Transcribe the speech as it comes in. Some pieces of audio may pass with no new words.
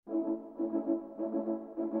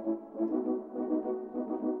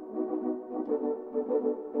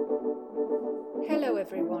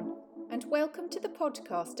and welcome to the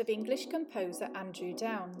podcast of English composer Andrew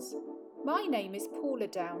Downes. My name is Paula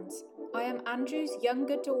Downes. I am Andrew's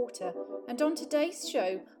younger daughter, and on today's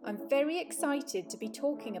show I'm very excited to be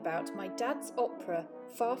talking about my dad's opera,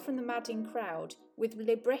 Far from the Madding Crowd, with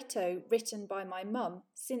libretto written by my mum,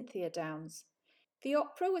 Cynthia Downes. The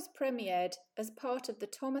opera was premiered as part of the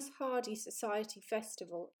Thomas Hardy Society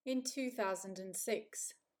Festival in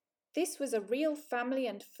 2006. This was a real family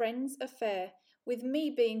and friends affair, with me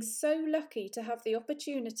being so lucky to have the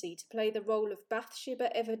opportunity to play the role of Bathsheba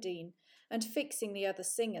Everdeen and fixing the other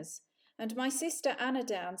singers, and my sister Anna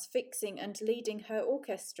Downes fixing and leading her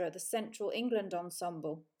orchestra, the Central England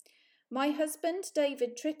Ensemble. My husband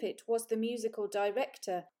David Trippett was the musical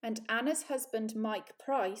director, and Anna's husband Mike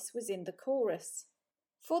Price was in the chorus.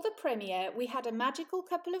 For the premiere, we had a magical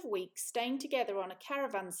couple of weeks staying together on a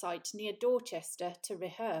caravan site near Dorchester to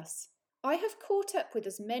rehearse. I have caught up with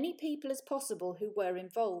as many people as possible who were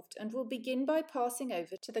involved and will begin by passing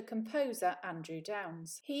over to the composer Andrew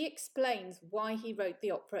Downes. He explains why he wrote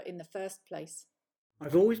the opera in the first place.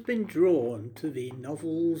 I've always been drawn to the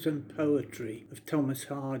novels and poetry of Thomas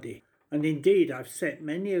Hardy, and indeed I've set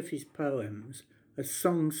many of his poems as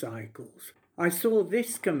song cycles. I saw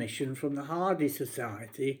this commission from the Hardy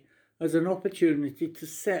Society as an opportunity to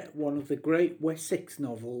set one of the great Wessex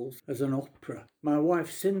novels as an opera. My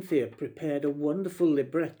wife Cynthia prepared a wonderful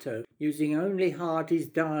libretto using only Hardy's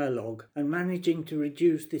dialogue and managing to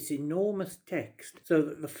reduce this enormous text so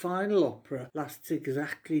that the final opera lasts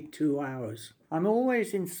exactly 2 hours. I'm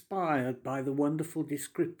always inspired by the wonderful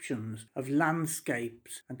descriptions of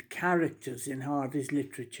landscapes and characters in Hardy's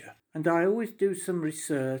literature, and I always do some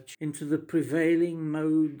research into the prevailing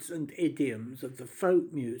modes and idioms of the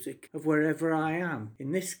folk music of wherever I am.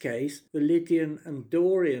 In this case, the Lydian and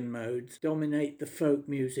Dorian modes dominate the folk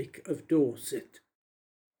music of Dorset.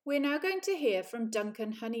 We're now going to hear from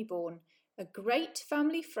Duncan Honeybourne, a great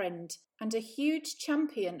family friend and a huge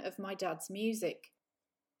champion of my dad's music.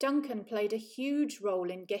 Duncan played a huge role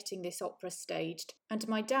in getting this opera staged, and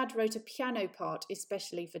my dad wrote a piano part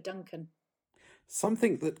especially for Duncan.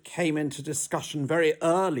 Something that came into discussion very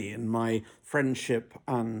early in my friendship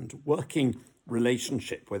and working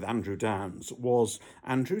relationship with Andrew Downes was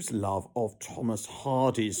Andrew's love of Thomas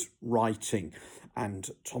Hardy's writing and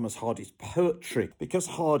Thomas Hardy's poetry, because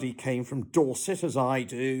Hardy came from Dorset, as I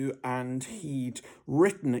do, and he'd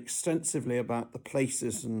written extensively about the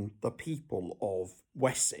places and the people of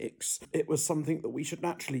Wessex. It was something that we should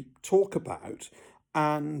naturally talk about,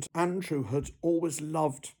 and Andrew had always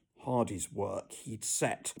loved Hardy's work. He'd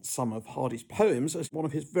set some of Hardy's poems as one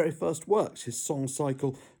of his very first works, his song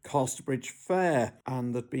cycle Casterbridge Fair,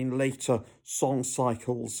 and there'd been later song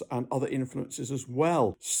cycles and other influences as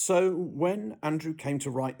well. So when Andrew came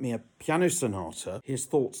to write me a piano sonata, his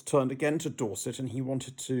thoughts turned again to Dorset, and he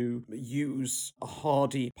wanted to use a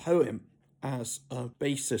Hardy poem as a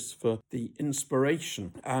basis for the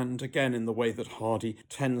inspiration. And again, in the way that Hardy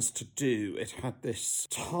tends to do, it had this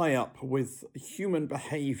tie-up with human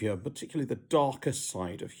behaviour, particularly the darker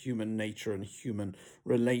side of human nature and human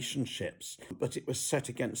relationships. But it was set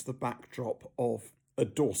against the backdrop of a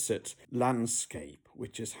Dorset landscape,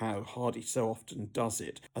 which is how Hardy so often does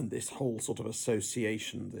it, and this whole sort of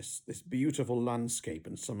association, this beautiful landscape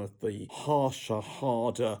and some of the harsher,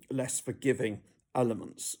 harder, less forgiving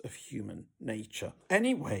elements of human nature.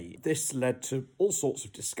 Anyway, this led to all sorts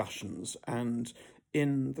of discussions, and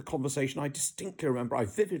in the conversation I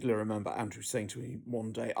vividly remember Andrew saying to me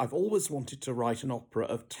one day, I've always wanted to write an opera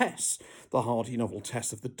of Tess, the Hardy novel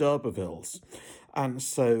Tess of the D'Urbervilles. And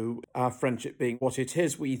so our friendship being what it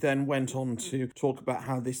is, we then went on to talk about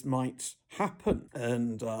how this might happen.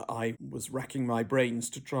 And I was racking my brains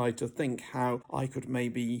to try to think how I could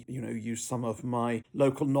maybe, use some of my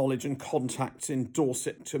local knowledge and contacts in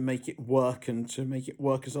Dorset to make it work and to make it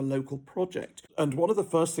work as a local project. And one of the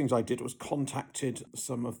first things I did was contacted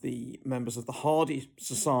some of the members of the Hardy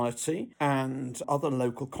Society and other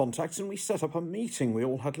local contacts, and we set up a meeting. We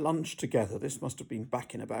all had lunch together. This must have been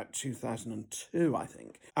back in about 2002, I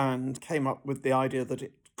think, and came up with the idea that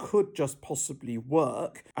it could just possibly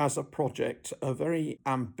work as a project, a very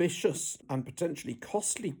ambitious and potentially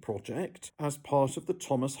costly project, as part of the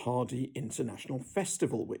Thomas Hardy International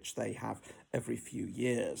Festival, which they have every few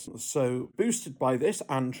years. So, boosted by this,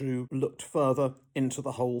 Andrew looked further into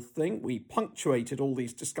the whole thing. We punctuated all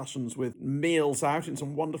these discussions with meals out in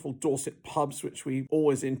some wonderful Dorset pubs, which we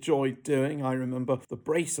always enjoyed doing. I remember the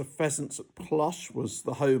Brace of Pheasants at Plush was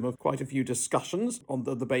the home of quite a few discussions on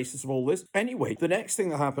the basis of all this. Anyway, the next thing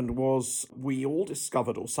that happened was we all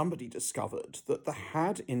discovered, or somebody discovered, that there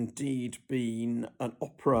had indeed been an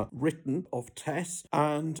opera written of Tess,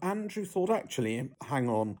 and Andrew thought, actually, hang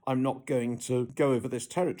on, I'm not going to go over this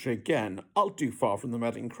territory again. I'll do Far from the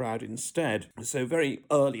Madding Crowd instead. So very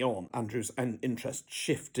early on, Andrew's interest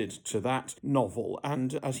shifted to that novel,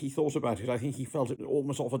 and as he thought about it, I think he felt it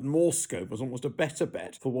almost offered more scope, was almost a better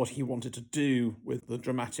bet for what he wanted to do with the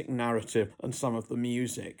dramatic narrative and some of the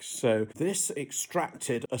music. So this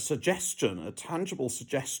extracted a suggestion, a tangible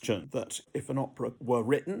suggestion, that if an opera were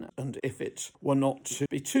written and if it were not to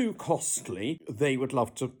be too costly, they would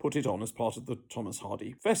love to put it on as part of the Thomas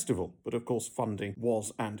Hardy Festival. But of course, funding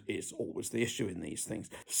was and is always the issue in these things.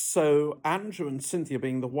 So Andrew and Cynthia,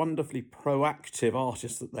 being the wonderfully proactive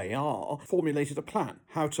artists that they are, formulated a plan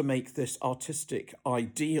how to make this artistic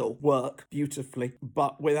ideal work beautifully,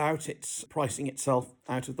 but without it pricing itself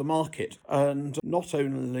out of the market. And not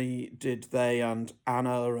only did they and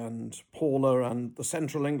Anna and Paula and the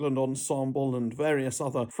Central England Ensemble and various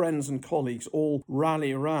other friends and colleagues all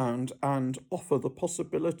rally around and offer the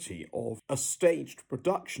possibility of a staged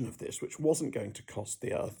production of this, which wasn't going to cost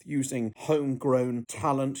the earth, using homegrown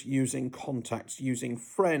talent, using contacts, using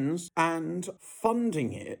friends, and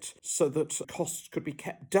funding it so that costs could be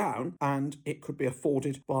kept down and it could be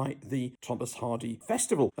afforded by the Thomas Hardy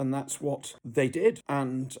Festival. And that's what they did.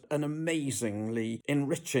 And an amazingly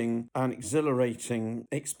enriching and exhilarating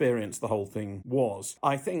experience the whole thing was.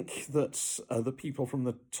 I think that the people from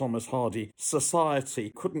the Thomas Hardy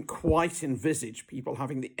Society couldn't quite envisage people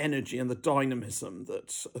having the energy and the dynamism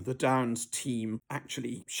that the Downs team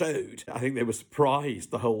actually showed. I think they were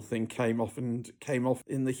surprised the whole thing came off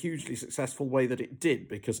in the hugely successful way that it did,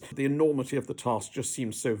 because the enormity of the task just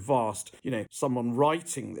seemed so vast. You know, someone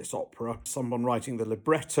writing this opera, someone writing the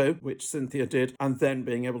libretto, which Cynthia did, and then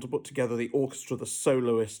being able to put together the orchestra, the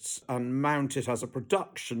soloists, and mount it as a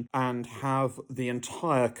production and have the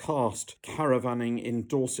entire cast caravanning in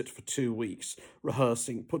Dorset for 2 weeks,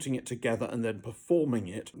 rehearsing, putting it together, and then performing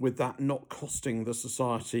it, with that not costing the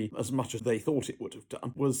society as much as they thought it would have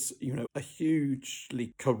done, was, you know, a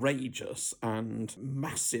hugely courageous and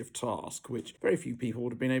massive task, which very few people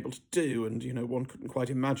would have been able to do, and, you know, one couldn't quite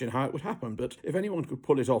imagine how it would happen. But if anyone could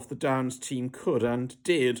pull it off, the Downs team could and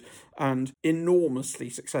did, and enormously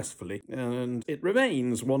successfully. And it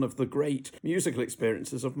remains one of the great musical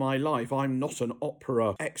experiences of my life. I'm not an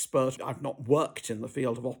opera expert. I've not worked in the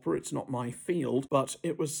field of opera. It's not my field, but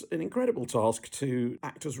it was an incredible task to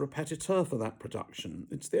act as repetiteur for that production.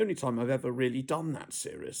 It's the only time I've ever really done that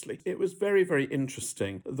seriously. It was very, very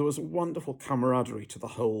interesting. There was a wonderful camaraderie to the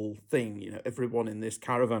whole thing. You know, everyone in this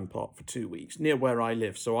caravan park for 2 weeks, near where I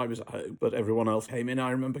live, so I was at home, but everyone else came in. I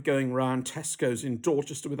remember going around Tesco's in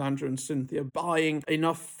Dorchester with Andrew and Cynthia, buying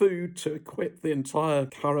enough food to equip the entire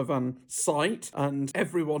caravan site, and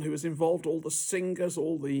everyone who was involved, all the singers,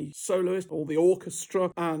 all the soloists, all the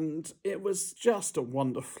orchestra, and it was just a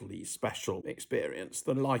wonderfully special experience,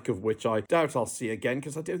 the like of which I doubt I'll see again,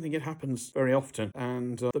 because I don't think it happens very often.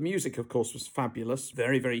 And the music, of course, was fabulous,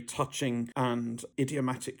 very, very touching and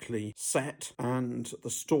idiomatically set, and the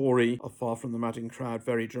story of Far from the Madding Crowd,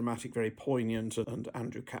 very dramatic, very poignant, and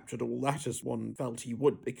Andrew captured all that as one felt he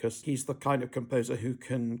would, because he's the kind of composer who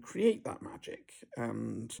can create that magic.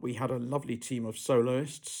 And we had a lovely team of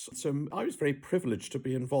soloists, so I was very privileged to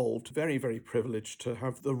be involved, very, very privileged to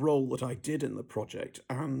have the role that I did in the project,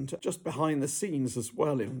 and just behind the scenes as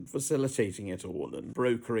well in facilitating it all and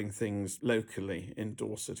brokering things locally in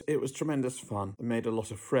Dorset. It was tremendous fun. I made a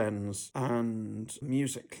lot of friends, and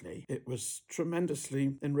musically it was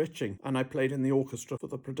tremendously enriching, and I played in the orchestra for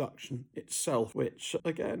the production itself, which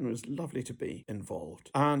again was lovely to be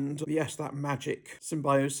involved. And yes, that magic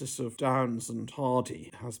symbiosis of Downs and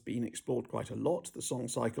Hardy has been explored quite a lot. The song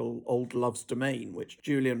cycle Old Love's Domain, which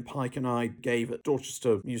Julian Pike and I gave at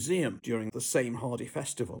Dorchester Museum during the same Hardy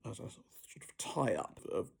Festival as a sort of tie-up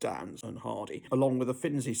of Downs and Hardy, along with the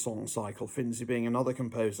Finzi song cycle, Finzi being another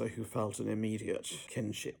composer who felt an immediate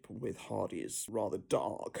kinship with Hardy's rather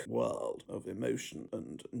dark world of emotion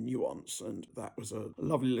and nuance, and that was a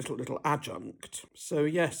lovely little adjunct. So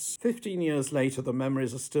yes, 15 years later, the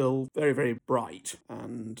memories are still very, very bright,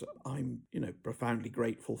 and I'm, profoundly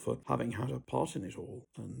grateful for having had a part in it all,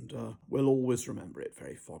 and will always remember it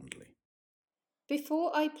very fondly.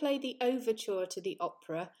 Before I play the overture to the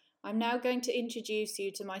opera, I'm now going to introduce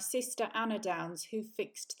you to my sister Anna Downs, who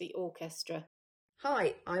fixed the orchestra.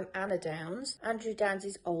 Hi, I'm Anna Downs, Andrew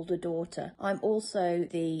Downs' older daughter. I'm also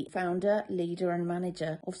the founder, leader and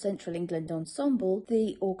manager of Central England Ensemble,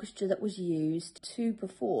 the orchestra that was used to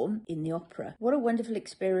perform in the opera. What a wonderful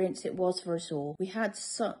experience it was for us all. We had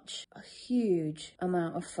such a huge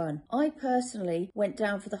amount of fun. I personally went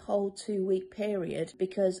down for the whole 2-week period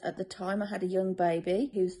because at the time I had a young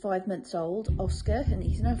baby who was 5 months old, Oscar, and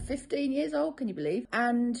he's now 15 years old, can you believe?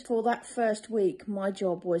 And for that first week, my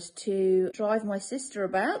job was to drive my sister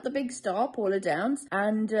about, the big star, Paula Downs,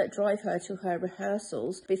 and drive her to her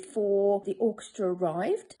rehearsals before the orchestra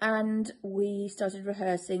arrived, and we started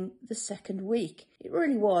rehearsing the second week. It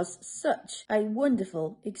really was such a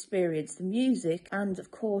wonderful experience. The music and,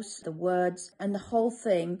 of course, the words and the whole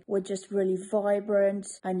thing were just really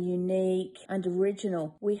vibrant and unique and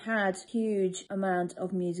original. We had huge amount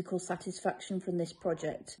of musical satisfaction from this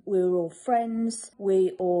project. We were all friends.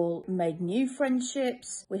 We all made new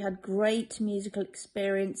friendships. We had great musical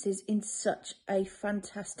experiences in such a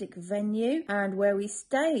fantastic venue, and where we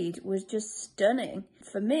stayed was just stunning.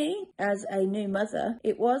 For me, as a new mother,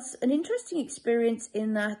 it was an interesting experience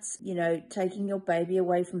in that, taking your baby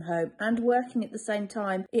away from home and working at the same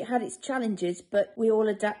time. It had its challenges, but we all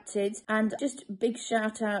adapted. And just a big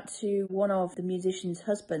shout out to one of the musician's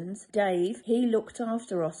husbands, Dave. He looked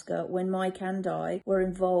after Oscar when Mike and I were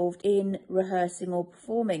involved in rehearsing or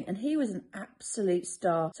performing, and he was an absolute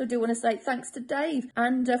star. So I do want to say thanks to Dave,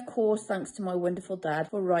 and of course thanks to my wonderful dad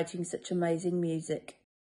for writing such amazing music.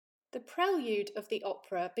 The prelude of the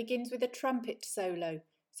opera begins with a trumpet solo,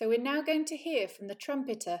 so we're now going to hear from the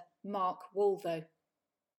trumpeter Mark Waltho.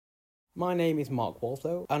 My name is Mark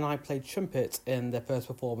Waltho, and I played trumpet in the first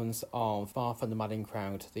performance of Far from the Madding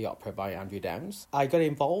Crowd, the opera by Andrew Downs. I got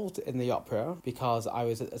involved in the opera because I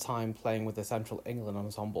was at the time playing with the Central England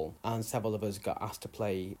Ensemble, and several of us got asked to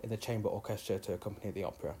play in the chamber orchestra to accompany the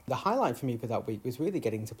opera. The highlight for me for that week was really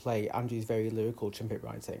getting to play Andrew's very lyrical trumpet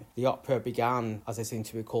writing. The opera began, as I seem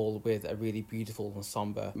to recall, with a really beautiful and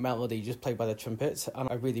sombre melody just played by the trumpet, and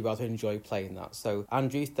I really rather enjoyed playing that. So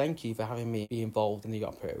Andrew, thank you for having me be involved in the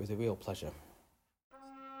opera. It was a real pleasure.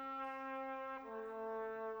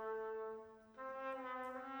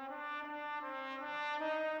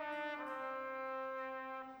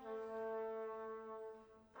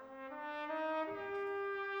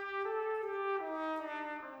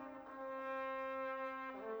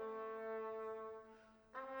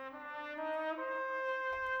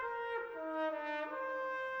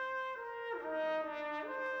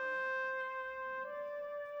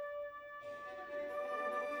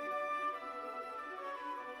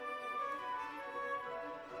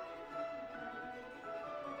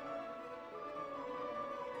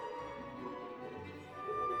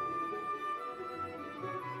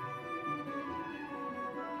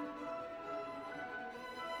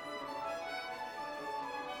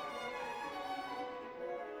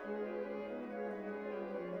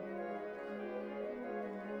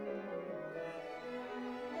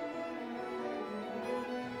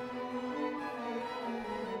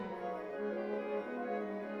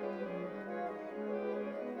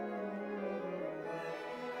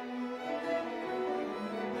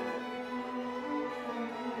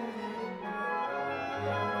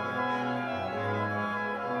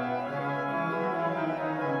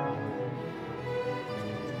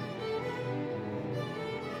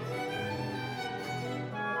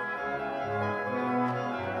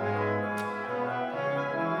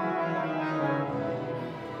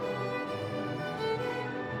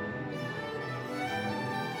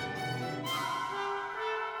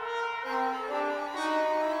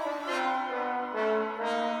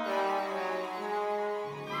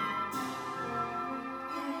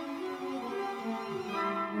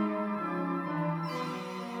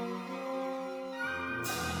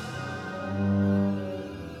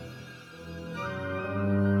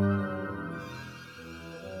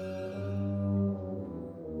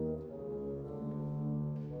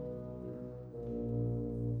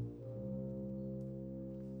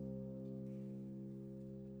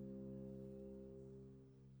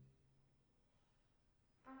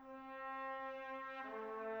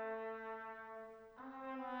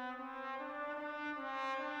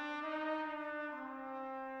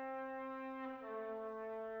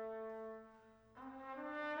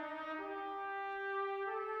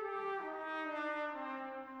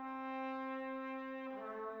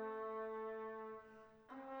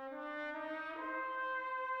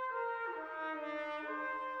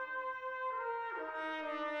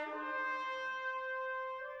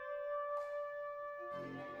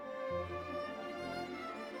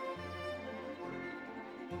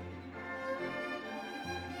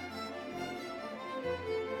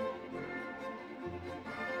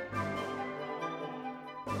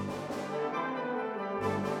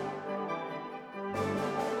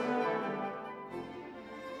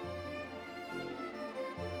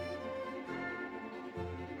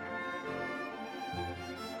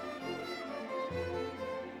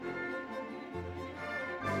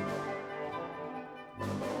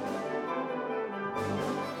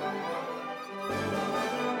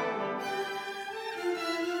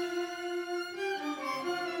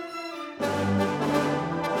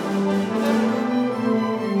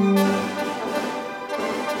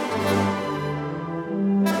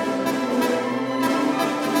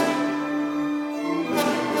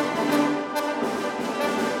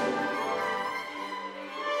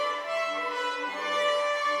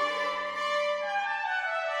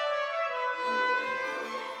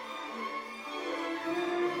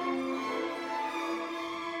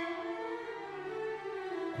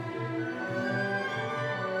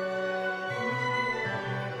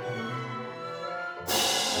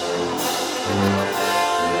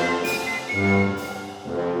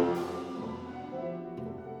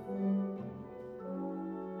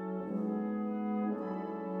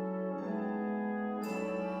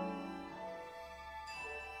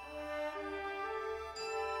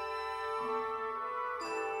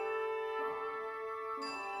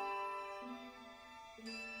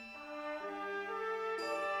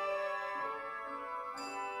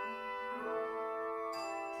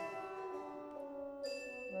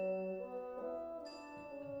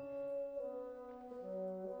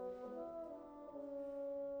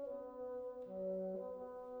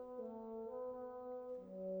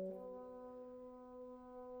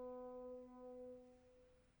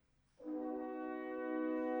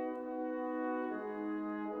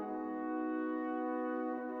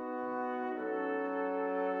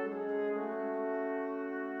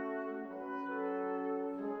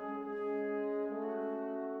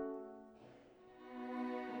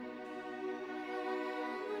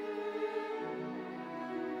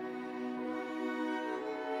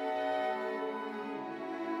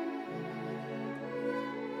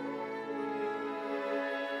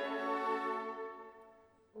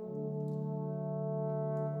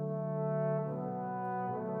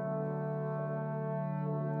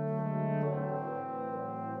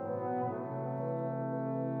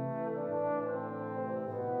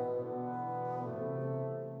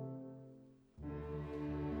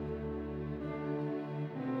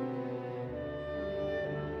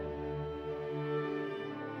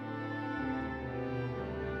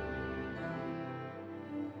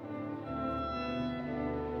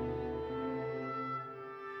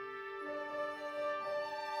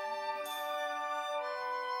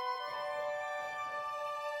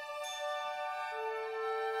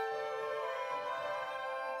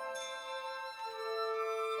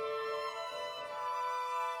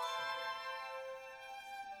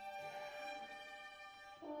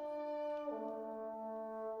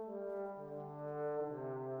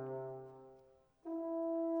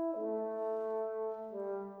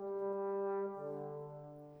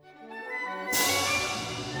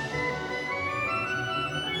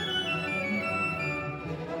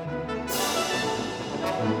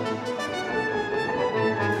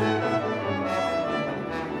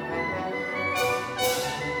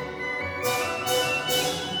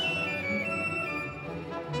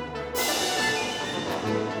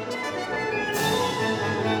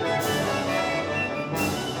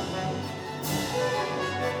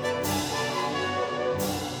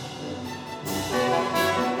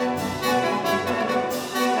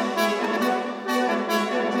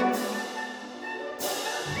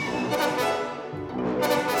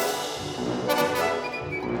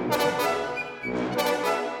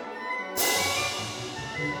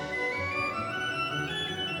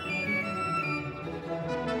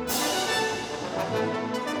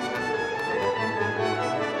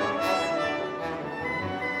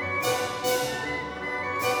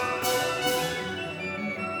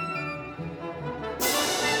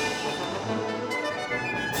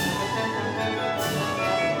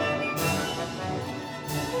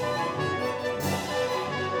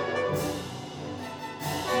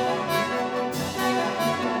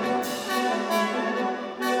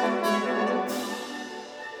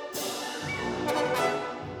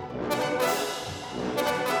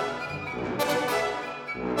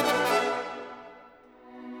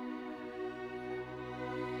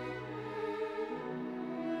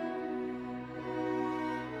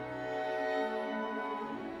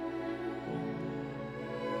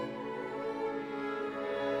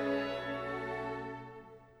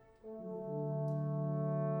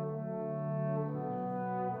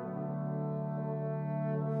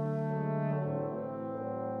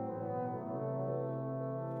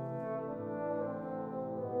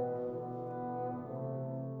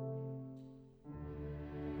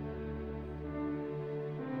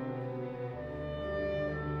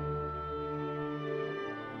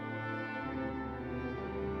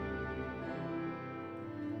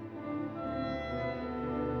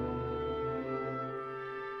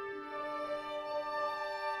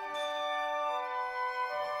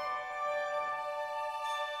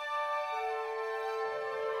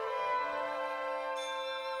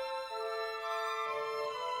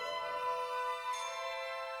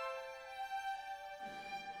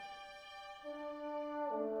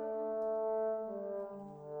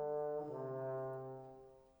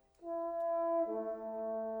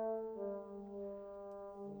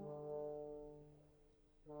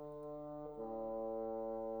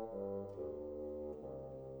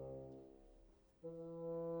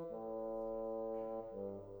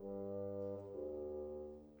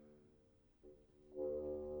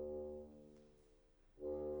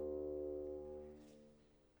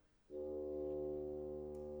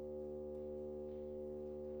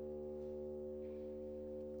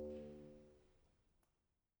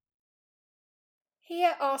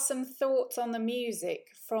 Here are some thoughts on the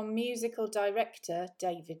music from musical director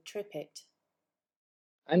David Trippett.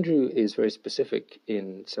 Andrew is very specific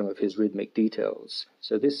in some of his rhythmic details.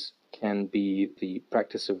 So this can be the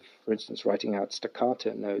practice of, for instance, writing out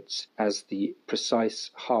staccato notes as the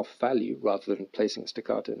precise half value rather than placing a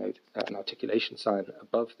staccato note, an articulation sign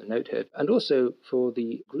above the note head. And also for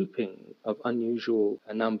the grouping of unusual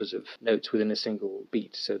numbers of notes within a single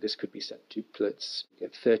beat. So this could be septuplets,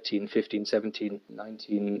 13, 15, 17,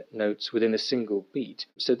 19 notes within a single beat.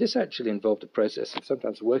 So this actually involved a process of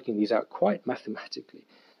sometimes working these out quite mathematically.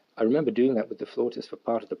 I remember doing that with the flautist for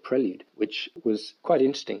part of the prelude, which was quite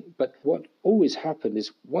interesting. But what always happened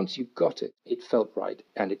is once you got it, it felt right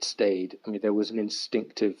and it stayed. I mean, there was an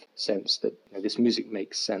instinctive sense that this music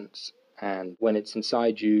makes sense. And when it's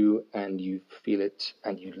inside you and you feel it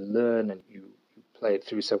and you learn and you play it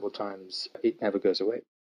through several times, it never goes away.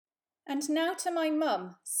 And now to my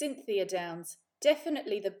mum, Cynthia Downs,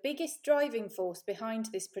 definitely the biggest driving force behind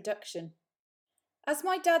this production. As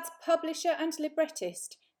my dad's publisher and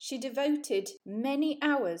librettist, she devoted many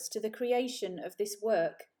hours to the creation of this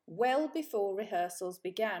work well before rehearsals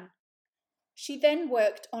began. She then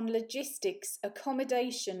worked on logistics,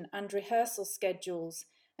 accommodation and rehearsal schedules,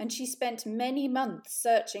 and she spent many months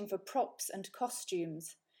searching for props and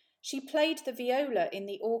costumes. She played the viola in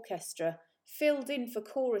the orchestra, filled in for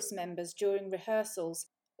chorus members during rehearsals,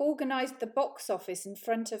 organised the box office in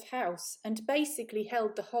front of house, and basically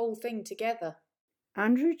held the whole thing together.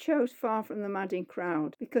 Andrew chose Far From the Madding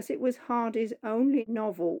Crowd because it was Hardy's only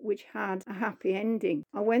novel which had a happy ending.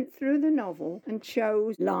 I went through the novel and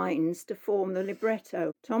chose lines to form the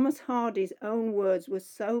libretto. Thomas Hardy's own words were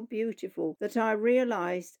so beautiful that I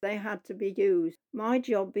realised they had to be used. My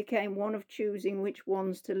job became one of choosing which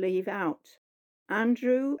ones to leave out.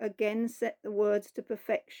 Andrew again set the words to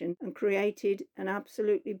perfection and created an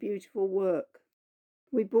absolutely beautiful work.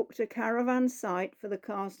 We booked a caravan site for the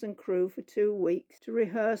cast and crew for 2 weeks to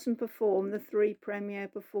rehearse and perform the 3 premiere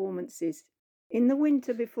performances. In the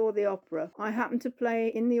winter before the opera, I happened to play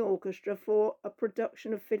in the orchestra for a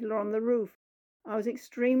production of Fiddler on the Roof. I was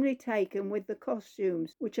extremely taken with the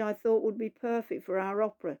costumes, which I thought would be perfect for our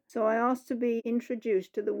opera, so I asked to be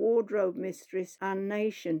introduced to the wardrobe mistress, Anne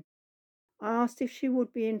Nation. I asked if she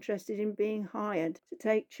would be interested in being hired to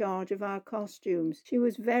take charge of our costumes. She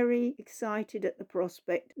was very excited at the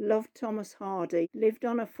prospect, loved Thomas Hardy, lived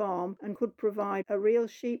on a farm and could provide a real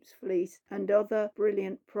sheep's fleece and other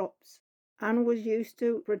brilliant props. Anne was used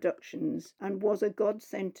to productions and was a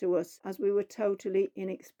godsend to us as we were totally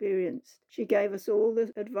inexperienced. She gave us all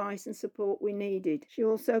the advice and support we needed. She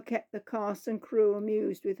also kept the cast and crew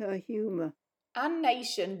amused with her humour. Anne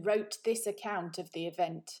Nation wrote this account of the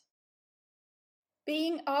event.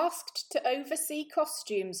 Being asked to oversee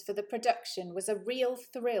costumes for the production was a real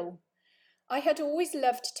thrill. I had always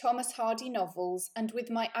loved Thomas Hardy novels, and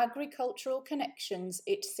with my agricultural connections,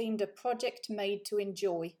 it seemed a project made to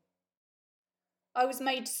enjoy. I was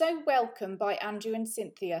made so welcome by Andrew and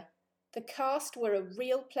Cynthia. The cast were a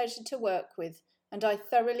real pleasure to work with, and I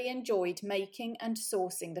thoroughly enjoyed making and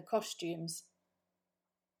sourcing the costumes.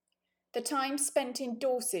 The time spent in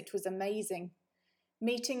Dorset was amazing.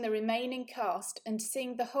 Meeting the remaining cast and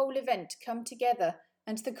seeing the whole event come together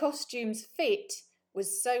and the costumes fit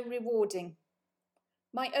was so rewarding.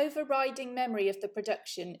 My overriding memory of the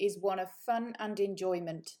production is one of fun and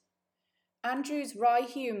enjoyment. Andrew's wry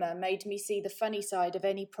humour made me see the funny side of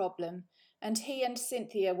any problem, and he and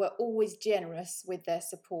Cynthia were always generous with their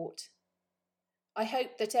support. I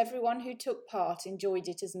hope that everyone who took part enjoyed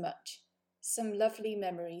it as much. Some lovely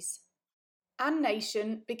memories. Anne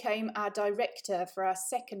Nation became our director for our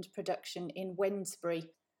second production in Wednesbury.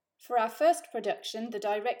 For our first production, the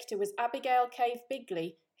director was Abigail Cave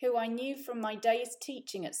Bigley, who I knew from my days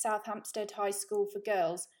teaching at Southampstead High School for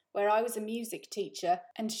Girls, where I was a music teacher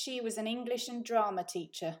and she was an English and drama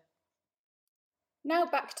teacher. Now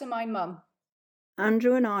back to my mum.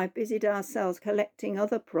 Andrew and I busied ourselves collecting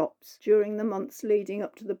other props during the months leading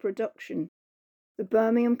up to the production. The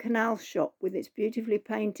Birmingham Canal Shop, with its beautifully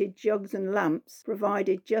painted jugs and lamps,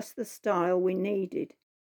 provided just the style we needed.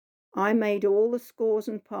 I made all the scores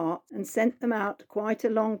and parts and sent them out quite a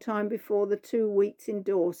long time before the 2 weeks in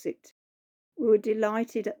Dorset. We were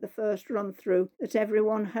delighted at the first run-through that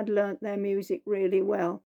everyone had learnt their music really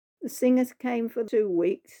well. The singers came for 2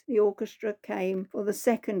 weeks, the orchestra came for the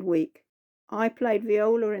second week. I played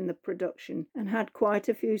viola in the production and had quite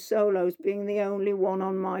a few solos, being the only one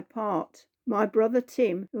on my part. My brother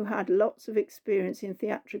Tim, who had lots of experience in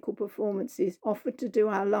theatrical performances, offered to do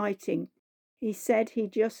our lighting. He said he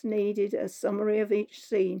just needed a summary of each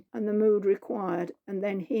scene and the mood required, and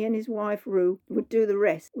then he and his wife Rue would do the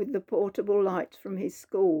rest with the portable lights from his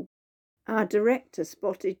school. Our director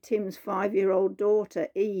spotted Tim's 5-year-old daughter,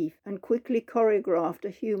 Eve, and quickly choreographed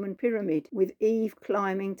a human pyramid with Eve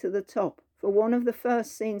climbing to the top for one of the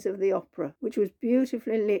first scenes of the opera, which was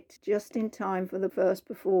beautifully lit just in time for the first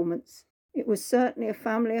performance. It was certainly a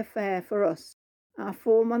family affair for us. Our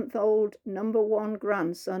 4-month-old #1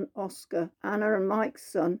 grandson, Oscar, Anna and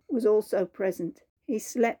Mike's son, was also present. He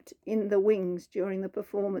slept in the wings during the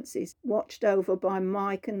performances, watched over by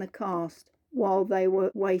Mike and the cast while they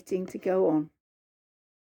were waiting to go on.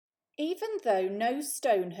 Even though no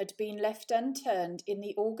stone had been left unturned in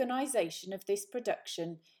the organisation of this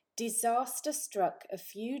production, disaster struck a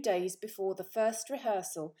few days before the first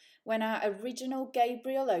rehearsal when our original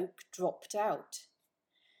Gabriel Oak dropped out.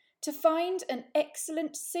 To find an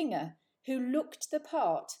excellent singer who looked the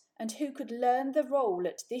part and who could learn the role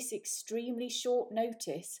at this extremely short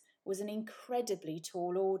notice was an incredibly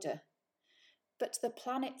tall order. But the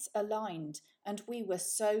planets aligned, and we were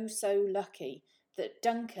so lucky that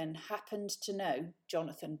Duncan happened to know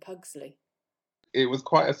Jonathan Pugsley. It was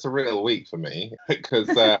quite a surreal week for me because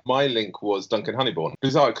my link was Duncan Honeybourne.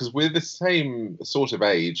 Bizarre, because we're the same sort of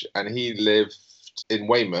age, and he lived in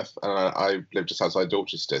Weymouth and I lived just outside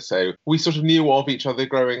Dorchester, so we sort of knew of each other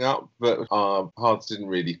growing up, but our paths didn't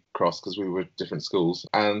really cross because we were different schools.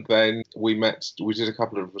 And then we did a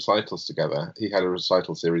couple of recitals together. He had a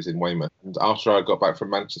recital series in Weymouth, and after I got back from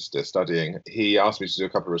Manchester studying, he asked me to do a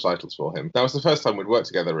couple of recitals for him. That was the first time we'd worked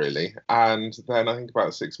together really. And then I think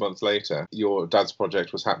about 6 months later, Your Dad's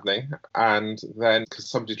Project was happening, and then because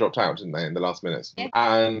somebody dropped out, didn't they, in the last minute? Yeah.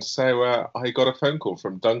 And so I got a phone call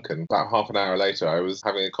from Duncan about half an hour later. I was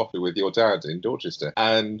having a coffee with your dad in Dorchester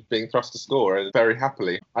and being thrust to score, and very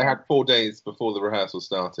happily. I had 4 days before the rehearsal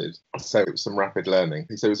started, so it was some rapid learning.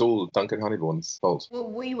 So it was all Duncan Honeybourne's fault. Well,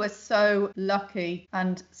 we were so lucky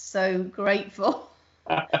and so grateful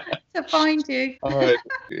to find you.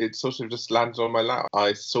 It sort of just landed on my lap.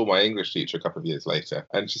 I saw my English teacher a couple of years later,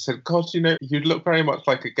 and she said, God, you know, you look very much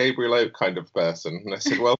like a Gabriel Oak kind of person. And I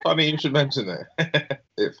said, well, funny you should mention it.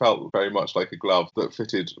 It felt very much like a glove that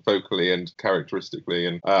fitted vocally and characteristically,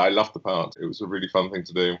 and I loved the part. It was a really fun thing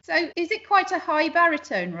to do. So is it quite a high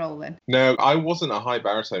baritone role then? No, I wasn't a high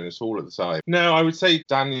baritone at all at the time. No, I would say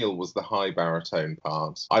Daniel was the high baritone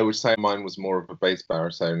part. I would say mine was more of a bass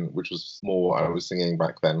baritone, which was more I was singing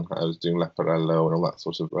back then. I was doing Leporello and all that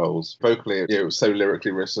sort of roles. Vocally, it was so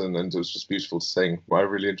lyrically written and it was just beautiful to sing. I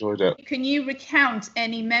really enjoyed it. Can you recount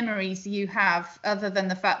any memories you have other than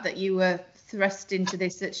the fact that you were thrust into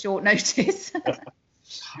this at short notice?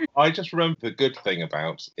 I just remember the good thing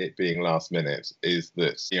about it being last minute is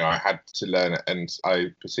that, you know, I had to learn it, and I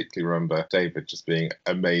particularly remember David just being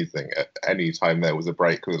amazing at any time there was a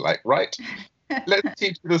break. We were like, right, let's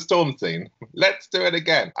teach you the storm scene. Let's do it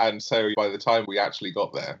again. And so by the time we actually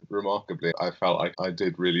got there, remarkably, I felt like I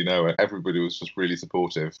did really know it. Everybody was just really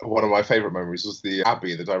supportive. One of my favourite memories was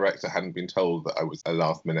Abby, the director, hadn't been told that I was a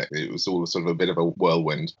last minute. It was all sort of a bit of a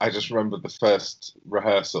whirlwind. I just remember the first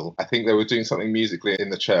rehearsal. I think they were doing something musically in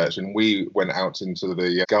the church, and we went out into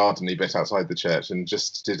the gardeny bit outside the church and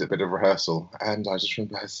just did a bit of rehearsal. And I just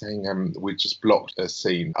remember her saying, we just blocked a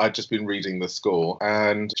scene. I'd just been reading the score,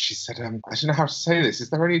 and she said, I don't know how to say this. Is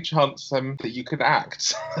there any chance that you could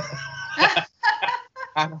act?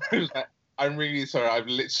 And I was like, I'm really sorry. I've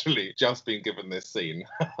literally just been given this scene.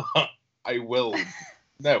 I will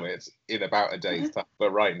know it in about a day's time,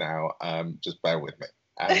 but right now, just bear with me.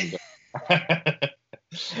 And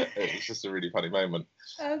it was just a really funny moment.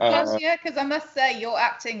 Oh gosh, yeah, because I must say your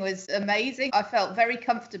acting was amazing. I felt very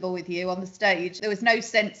comfortable with you on the stage. There was no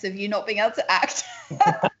sense of you not being able to act.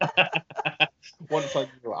 Once I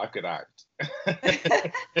knew I could act.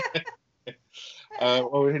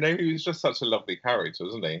 Well, you know, he was just such a lovely character,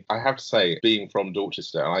 wasn't he? I have to say, being from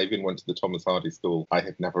Dorchester, I even went to the Thomas Hardy School. I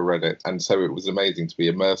had never read it, and so it was amazing to be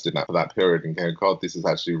immersed in that for that period and go, God, this is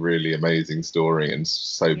actually a really amazing story and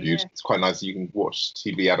so beautiful. It's quite nice. You can watch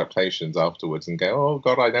TV adaptations afterwards and go, oh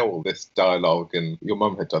God, I know all this dialogue. And your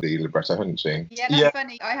mum had done the libretto, hadn't she? Yeah, that's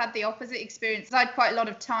funny. I had the opposite experience. I had quite a lot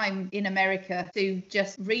of time in America to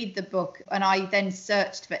just read the book, and I then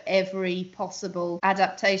searched for every possible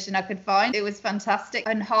adaptation I could find. It was fantastic.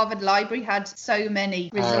 And Harvard Library had so many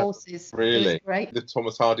resources. Really? It was great. The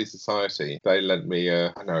Thomas Hardy Society, they lent me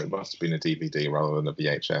I know it must have been a DVD rather than a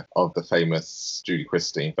VHS of the famous Julie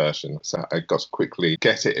Christie version. So I got to quickly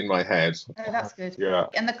get it in my head. Oh, that's good. Yeah.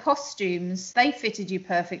 And the costumes, they fitted you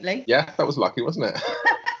perfectly. Yeah, that was lucky, wasn't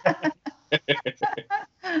it?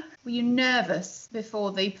 Were you nervous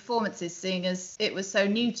before the performances, seeing as it was so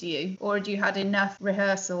new to you, or had you had enough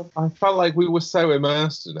rehearsal? I felt like we were so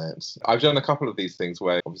immersed in it. I've done a couple of these things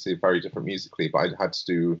where obviously very different musically, but I had to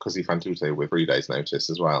do Così fan tutte with 3 days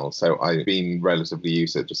notice as well. So I've been relatively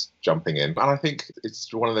used to just jumping in. And I think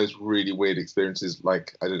it's one of those really weird experiences,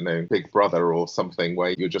 like, I don't know, Big Brother or something,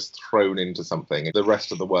 where you're just thrown into something. The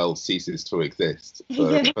rest of the world ceases to exist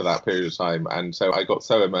for that period of time. And so I got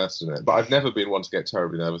so immersed in it. But I've never been one to get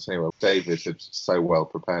terribly nervous anyway. David had so well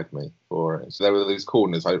prepared me for it. So there were these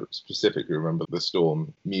corners. I specifically remember The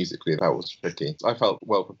Storm musically. That was tricky. I felt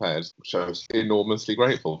well prepared, which I was enormously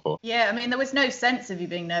grateful for. Yeah, I mean, there was no sense of you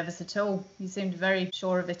being nervous at all. You seemed very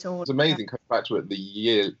sure of it all. It's amazing coming back to it the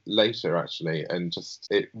year later, actually, and just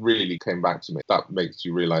it really came back to me. That makes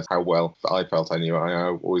you realise how well I felt I knew.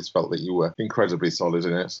 I always felt that you were incredibly solid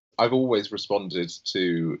in it. I've always responded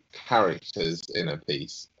to characters in a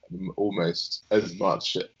piece almost as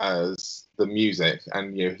much as the music,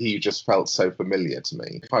 and he just felt so familiar to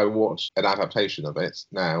me. If I watch an adaptation of it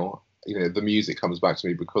now, the music comes back to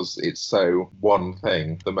me because it's so one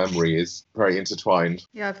thing. The memory is very intertwined.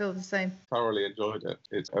 Yeah, I feel the same. Thoroughly enjoyed it.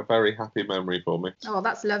 It's a very happy memory for me. Oh,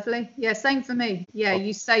 that's lovely. Yeah, same for me. Yeah,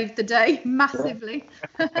 you saved the day massively.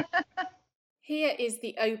 Here is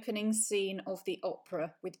the opening scene of the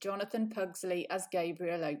opera with Jonathan Pugsley as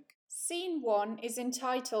Gabriel Oak. Scene 1 is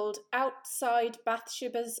entitled Outside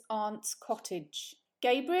Bathsheba's Aunt's Cottage.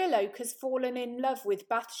 Gabriel Oak has fallen in love with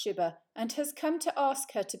Bathsheba and has come to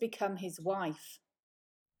ask her to become his wife.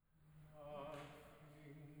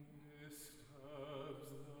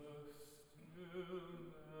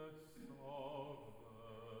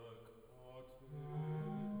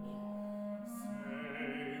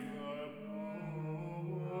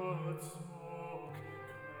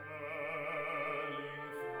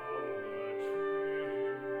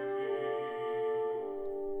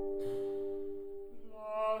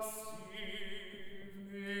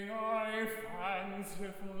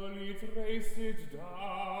 Fancifully traced it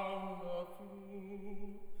down the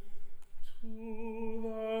flue to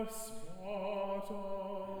the spot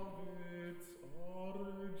of its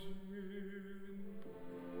origin.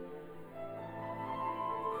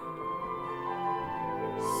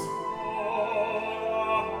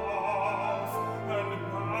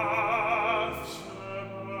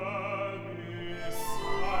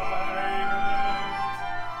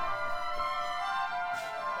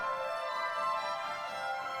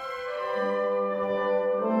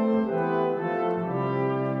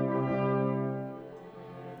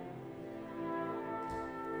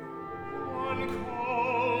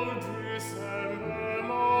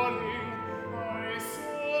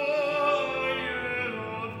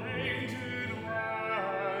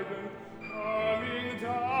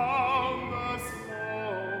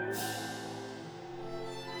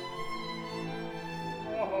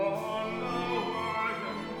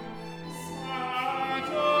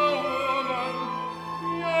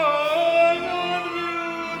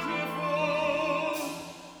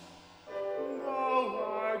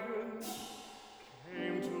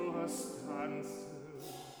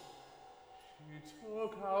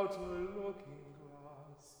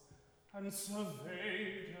 And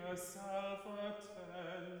surveyed herself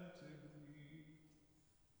attentively.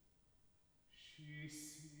 She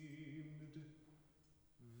seemed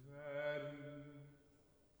very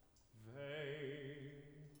vain.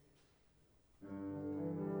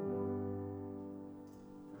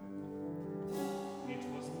 It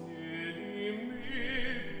was nearly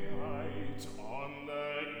midnight on the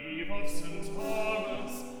eve of St.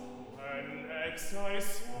 Thomas when next I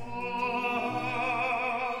saw her.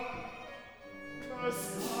 The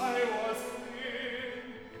sky was clear,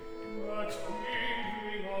 the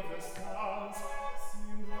twinkling of the stars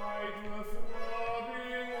seemed like the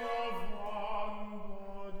throbbing of one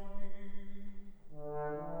body.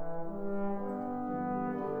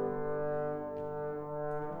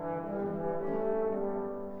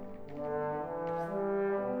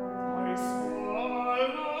 I saw a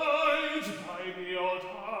light by the old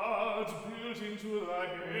hut built into the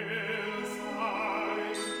hillside.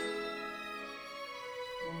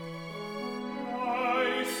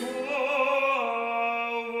 I saw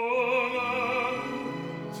a woman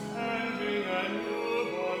tending a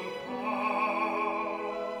newborn calf.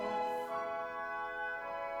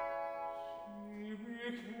 She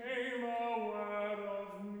became aware of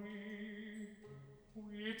me.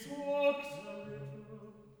 We talked a little.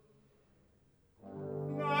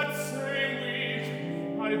 That same week,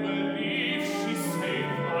 I believe she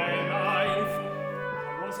saved my life.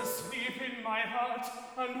 I was asleep in my hut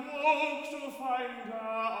and woke to find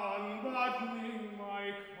her unbuttoning my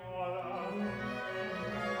collar.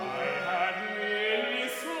 I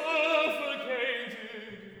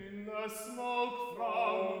the smoke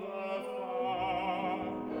from the fire.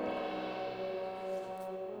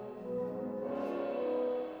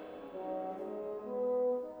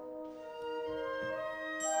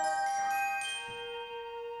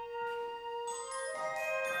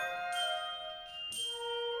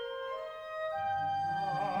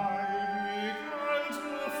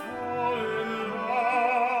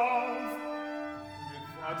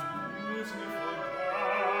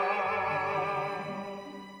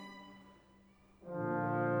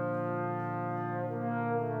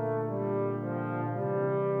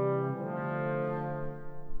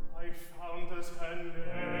 Her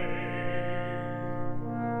name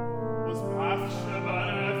was Bathsheba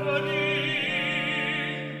Everdeen.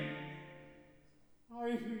 I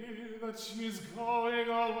hear that she's going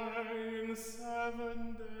away in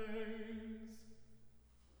 7 days.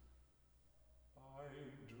 I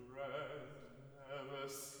dread never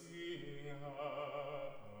seeing her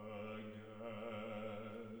again.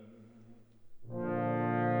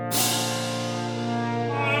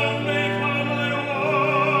 I'll make her my wife.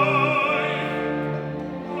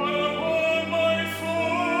 I'll warm my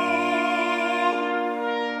soul.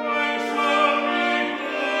 I shall be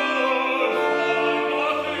good for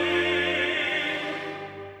nothing.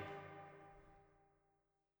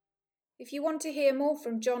 If you want to hear more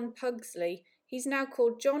from John Pugsley, he's now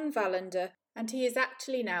called John Valander, and he is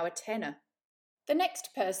actually now a tenor. The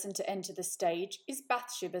next person to enter the stage is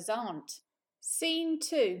Bathsheba's aunt. Scene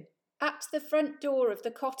 2. At the front door of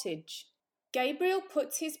the cottage. Gabriel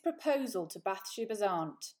puts his proposal to Bathsheba's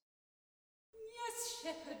aunt. Yes,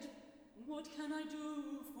 shepherd, what can I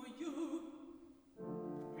do for you?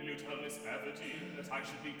 Will you tell Miss Everdeen that I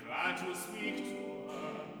should be glad to speak to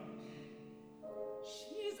her?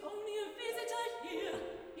 She is only a visitor here.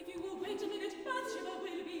 If you will wait a minute, Bathsheba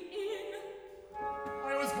will be in.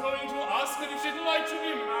 I was going to ask her if she'd like to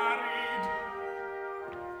be married.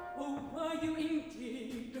 Oh, were you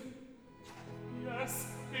indeed? Yes,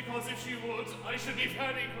 because if she would, I should be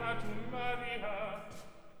very glad to marry her.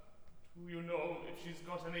 Do you know if she's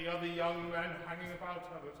got any other young men hanging about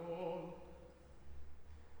her at all?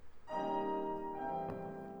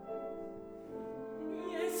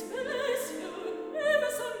 Yes, bless you,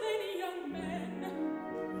 ever so many young men.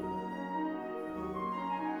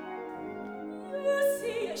 You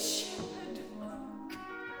see a shepherd folk.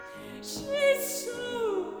 She's so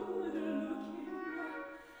good looking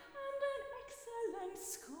and an excellent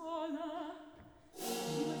scholar.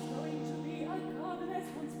 She was going to be a governess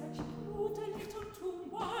once, but she proved a little too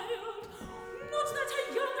wild. Not that her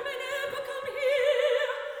young men ever come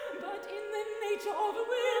here, but in the nature of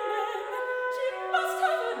women, she must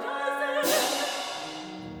have a dozen.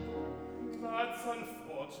 That's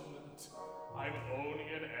unfortunate. I'm only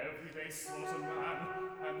an everyday sort of man,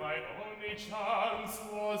 and my only chance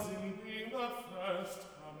was in being the first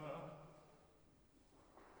comer.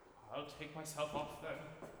 I'll take myself off then.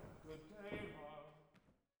 Good day, love.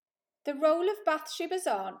 The role of Bathsheba's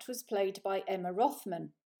aunt was played by Emma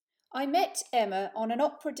Rothman. I met Emma on an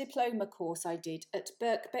opera diploma course I did at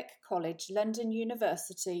Birkbeck College, London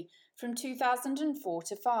University, from 2004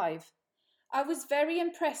 to 5. I was very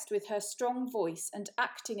impressed with her strong voice and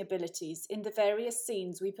acting abilities in the various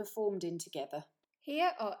scenes we performed in together.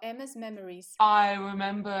 Here are Emma's memories. I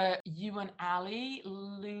remember you and Ali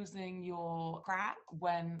losing your crap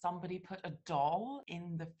when somebody put a doll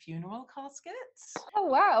in the funeral casket. Oh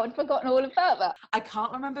wow, I'd forgotten all about that. I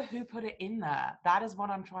can't remember who put it in there. That is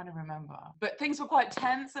what I'm trying to remember. But things were quite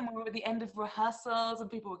tense and we were at the end of rehearsals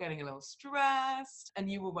and people were getting a little stressed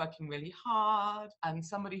and you were working really hard and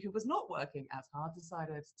somebody who was not working as hard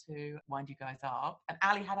decided to wind you guys up. And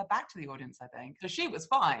Ali had her back to the audience, I think. So she was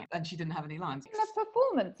fine and she didn't have any lines. In a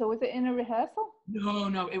performance, or was it in a rehearsal?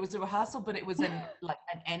 No, it was a rehearsal, but it was in like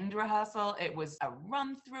an end rehearsal. It was a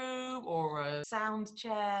run through or a sound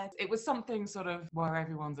check. It was something sort of where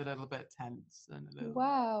everyone's a little bit tense and a little.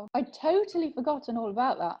 Wow, I'd totally forgotten all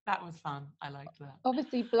about that. That was fun. I liked that.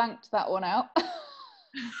 Obviously blanked that one out.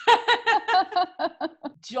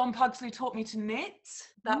 John Pugsley taught me to knit.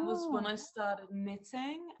 That was when I started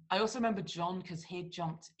knitting. I also remember John because he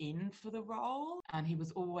jumped in for the role and he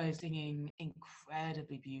was always singing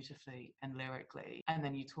incredibly beautifully and lyrically. And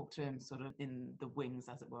then you talk to him sort of in the wings,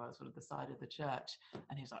 as it were, sort of the side of the church.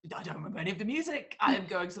 And he was like, I don't remember any of the music. I am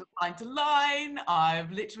going sort of line to line.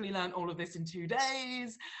 I've literally learned all of this in 2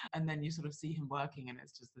 days. And then you sort of see him working and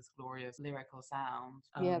it's just this glorious lyrical sound.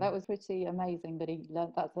 Yeah, that was pretty amazing that he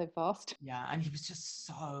learnt that so fast. Yeah, and he was just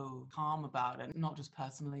so calm about it, not just personally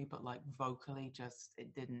personally, but like vocally, just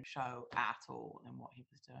it didn't show at all in what he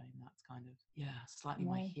was doing. That's kind of, slightly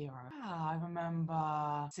my hero. I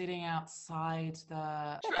remember sitting outside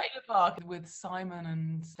the trailer park with Simon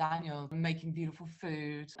and Daniel making beautiful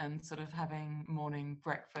food and sort of having morning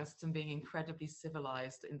breakfast and being incredibly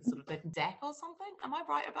civilized in sort of the deck or something. Am I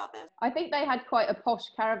right about this? I think they had quite a posh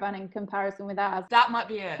caravan in comparison with ours. That might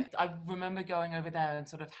be it. I remember going over there and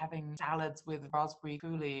sort of having salads with raspberry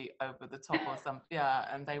coulis over the top or something. Yeah,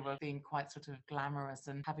 and they were being quite sort of glamorous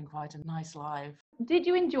and having quite a nice life. Did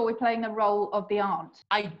you enjoy playing the role of the aunt?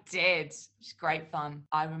 I did. It's great fun.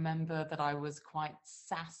 I remember that I was quite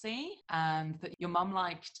sassy and that your mum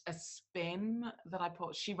liked a spin that I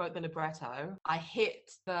put. She wrote the libretto. I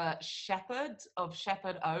hit the shepherd of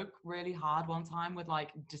Shepherd Oak really hard one time with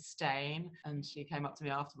like disdain. And she came up to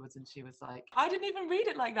me afterwards and she was like, I didn't even read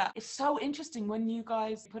it like that. It's so interesting when you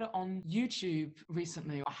guys put it on YouTube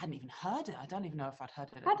recently. I hadn't even heard it. I don't even know if I'd heard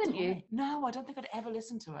it. Hadn't you? No, I don't think I'd ever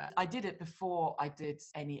listened to it. I did it before I did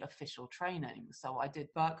any official training. So I did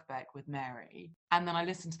Birkbeck with Mary. And then I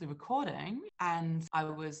listened to the recording and I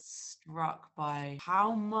was struck by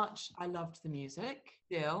how much I loved the music.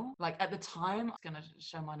 Still, like at the time, I'm going to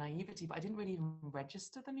show my naivety, but I didn't really even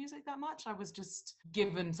register the music that much. I was just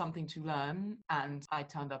given something to learn and I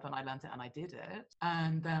turned up and I learned it and I did it.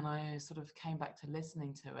 And then I sort of came back to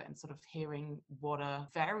listening to it and sort of hearing what a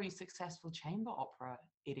very successful chamber opera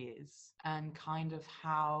it is and kind of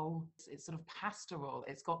how it's sort of pastoral.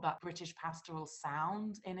 It's got that British pastoral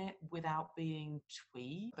sound in it without being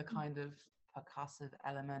twee, the kind of percussive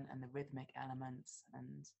element and the rhythmic elements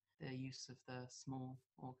and the use of the small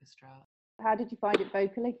orchestra. How did you find it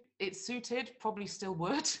vocally? It suited, probably still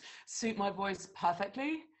would, suit my voice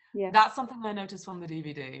perfectly. Yeah. That's something I noticed from the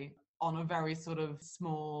DVD. On a very sort of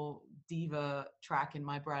small diva track in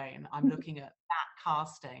my brain, I'm looking at that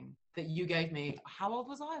casting that you gave me. How old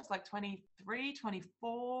was I? I was like 23,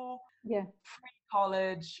 24. Yeah.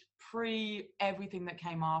 Pre-college, pre-everything that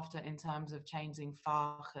came after in terms of changing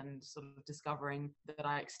Fach and sort of discovering that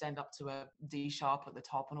I extend up to a D sharp at the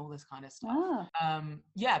top and all this kind of stuff.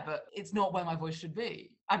 But it's not where my voice should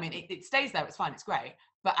be. I mean, it stays there, it's fine, it's great.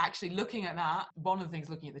 But actually looking at that, one of the things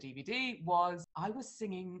looking at the DVD was I was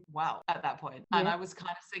singing well at that point. And I was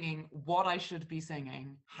kind of singing what I should be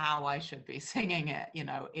singing, how I should be singing it. You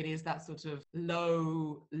know, it is that sort of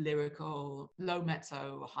low lyrical, low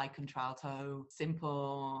mezzo, high contralto,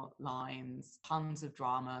 simple lines, tons of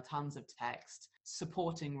drama, tons of text,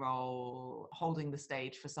 supporting role, holding the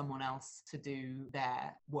stage for someone else to do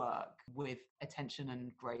their work with attention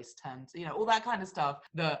and grace turned, you know, all that kind of stuff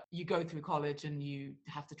that you go through college and you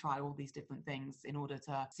have to try all these different things in order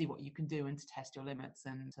to see what you can do and to test your limits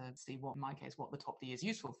and to see what, in my case, what the top D is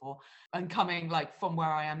useful for. And coming like from where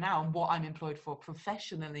I am now and what I'm employed for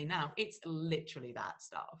professionally now, it's literally that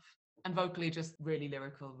stuff. And vocally, just really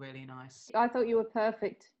lyrical, really nice. I thought you were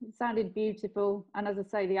perfect. It sounded beautiful. And as I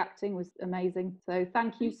say, the acting was amazing. So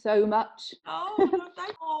thank you so much. Oh, thank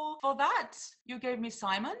you for that. You gave me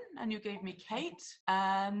Simon and you gave me Kate.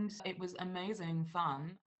 And it was amazing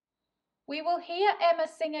fun. We will hear Emma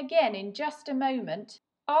sing again in just a moment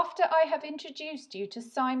after I have introduced you to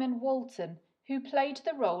Simon Walton, who played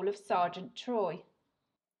the role of Sergeant Troy.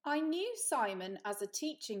 I knew Simon as a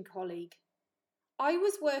teaching colleague. I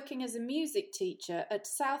was working as a music teacher at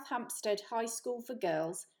South Hampstead High School for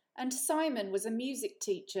Girls, and Simon was a music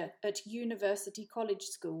teacher at University College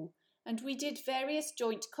School, and we did various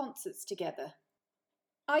joint concerts together.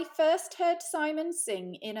 I first heard Simon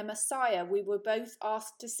sing in a Messiah we were both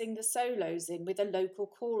asked to sing the solos in with a local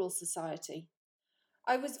choral society.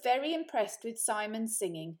 I was very impressed with Simon's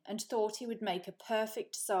singing and thought he would make a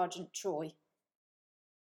perfect Sergeant Troy.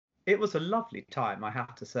 It was a lovely time, I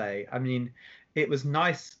have to say. I mean, it was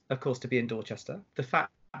nice, of course, to be in Dorchester. The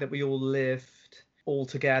fact that we all lived all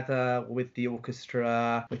together with the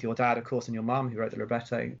orchestra, with your dad, of course, and your mum, who wrote the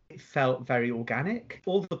libretto, it felt very organic.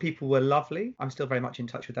 All the people were lovely. I'm still very much in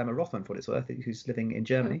touch with Emma Rothman, for what it's worth, who's living in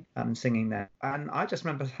Germany and singing there. And I just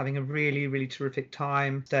remember having a really, really terrific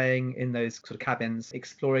time staying in those sort of cabins,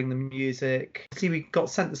 exploring the music. See, we got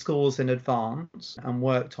sent the scores in advance and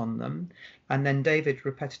worked on them. And then David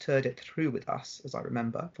repetitored it through with us, as I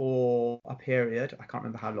remember, for a period. I can't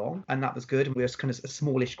remember how long. And that was good. And we were kind of a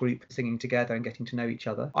smallish group singing together and getting to know each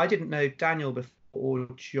other. I didn't know Daniel or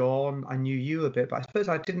John. I knew you a bit, but I suppose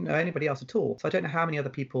I didn't know anybody else at all. So I don't know how many other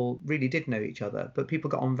people really did know each other, but people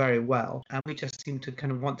got on very well. And we just seemed to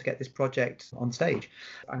kind of want to get this project on stage.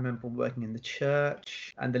 I remember working in the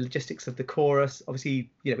church and the logistics of the chorus, obviously,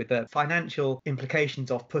 with the financial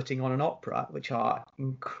implications of putting on an opera, which are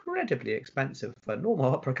incredibly expensive for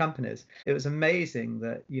normal opera companies. It was amazing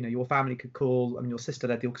that, your family could call, your sister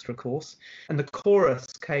led the orchestra course, and the chorus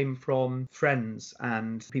came from friends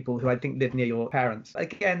and people who I think lived near your parents.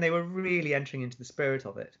 Again, they were really entering into the spirit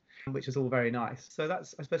of it, which was all very nice. So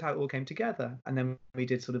that's, I suppose, how it all came together. And then we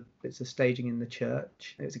did sort of bits of staging in the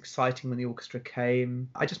church. It was exciting when the orchestra came.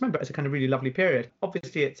 I just remember it as a kind of really lovely period.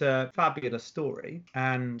 Obviously, it's a fabulous story,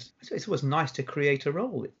 and it's always nice to create a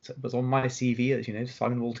role. It was on my CV, as you know,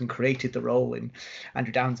 Simon Walton created the role in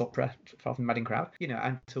Andrew Downes' opera, Far from the Madding Crowd,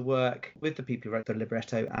 and to work with the people who wrote the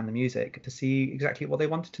libretto and the music to see exactly what they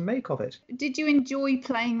wanted to make of it. Did you enjoy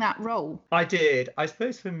playing that role? I did. I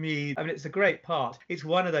suppose for me, it's a great part. It's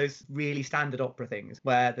one of those really standard opera things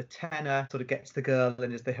where the tenor sort of gets the girl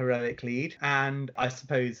and is the heroic lead. And I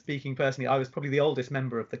suppose, speaking personally, I was probably the oldest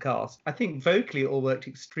member of the cast. I think vocally it all worked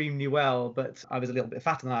extremely well, but I was a little bit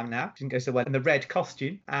fatter than I am now. Didn't go so well in the red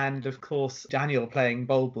costume. And of course, Daniel playing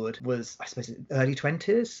Boldwood was, I suppose, early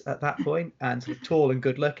 20s at that point, and sort of tall and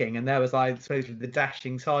good looking. And there was, I suppose, the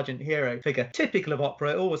dashing sergeant hero figure, typical of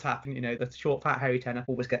opera. It always happened, the short, fat, hairy tenor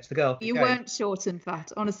always gets the girl. You weren't short and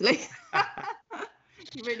fat, honestly.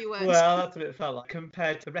 You really weren't. Well, that's what it felt like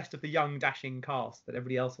compared to the rest of the young, dashing cast that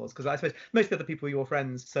everybody else was. Because I suppose most of the other people were your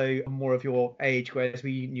friends, so more of your age, whereas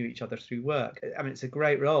we knew each other through work. It's a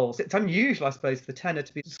great role. It's unusual, I suppose, for the tenor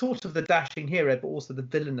to be sort of the dashing hero, but also the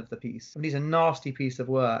villain of the piece. He's a nasty piece of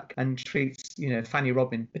work and treats, Fanny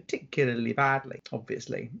Robin particularly badly,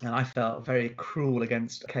 obviously. And I felt very cruel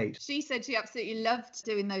against Kate. She said she absolutely loved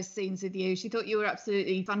doing those scenes with you. She thought you were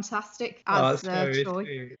absolutely fantastic as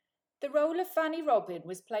Troy. The role of Fanny Robin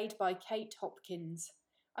was played by Kate Hopkins.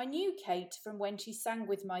 I knew Kate from when she sang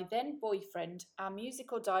with my then boyfriend, our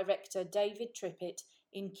musical director David Trippett,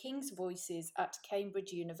 in King's Voices at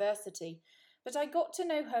Cambridge University, but I got to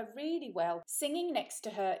know her really well singing next to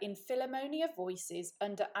her in Philharmonia Voices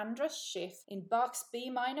under Andras Schiff in Bach's B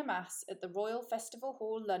minor Mass at the Royal Festival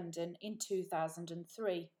Hall, London in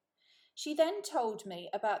 2003. She then told me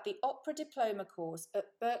about the opera diploma course at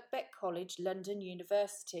Birkbeck College, London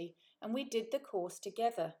University, and we did the course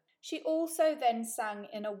together. She also then sang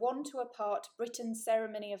in a one-to-a-part Britain's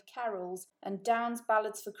Ceremony of Carols and Downes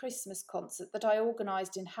Ballads for Christmas concert that I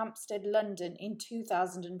organised in Hampstead, London in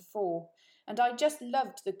 2004, and I just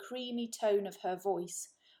loved the creamy tone of her voice.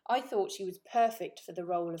 I thought she was perfect for the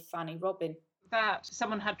role of Fanny Robin. That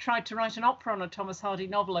someone had tried to write an opera on a Thomas Hardy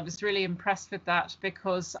novel. I was really impressed with that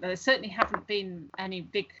because there certainly haven't been any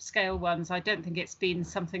big scale ones. I don't think it's been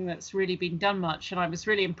something that's really been done much, and I was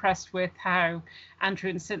really impressed with how Andrew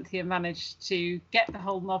and Cynthia managed to get the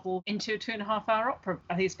whole novel into a 2.5-hour opera.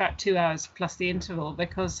 I think it's about 2 hours plus the interval,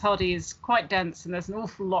 because Hardy is quite dense and there's an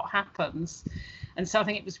awful lot happens. And so I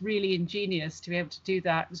think it was really ingenious to be able to do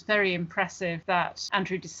that. It was very impressive that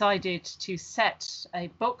Andrew decided to set a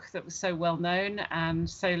book that was so well known and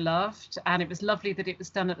so loved. And it was lovely that it was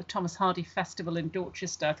done at the Thomas Hardy Festival in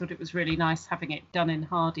Dorchester. I thought it was really nice having it done in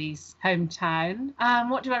Hardy's hometown.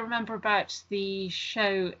 What do I remember about the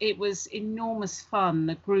show? It was enormous fun,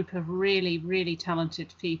 a group of really, really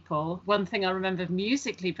talented people. One thing I remember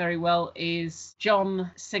musically very well is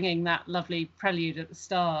John singing that lovely prelude at the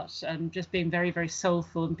start and just being very, very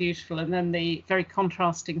soulful and beautiful, and then the very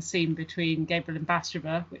contrasting scene between Gabriel and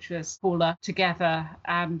Bathsheba, which was Paula together,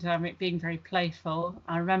 and it being very playful.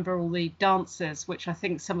 I remember all the dances, which I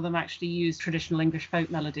think some of them actually used traditional English folk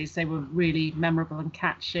melodies. They were really memorable and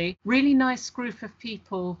catchy. Really nice group of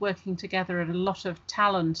people working together, and a lot of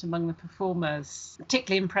talent among the performers.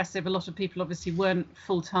 Particularly impressive, a lot of people obviously weren't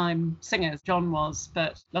full-time singers. John was,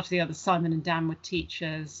 but a lot of the others, Simon and Dan, were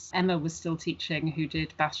teachers. Emma was still teaching, who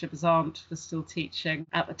did Bathsheba's Aunt, was still teaching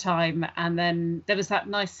at the time. And then there was that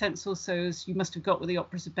nice sense also, as you must have got with the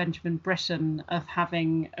operas of Benjamin Britten, of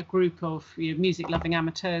having a group of music-loving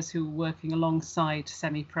amateurs who were working alongside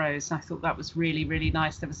semi-pros. And I thought that was really, really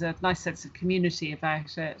nice. There was a nice sense of community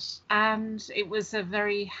about it. And it was a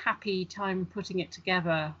very happy time putting it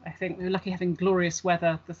together. I think we were lucky having glorious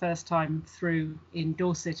weather the first time through in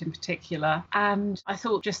Dorset in particular. And I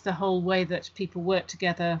thought just the whole way that people worked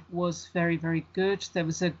together was very, very good. There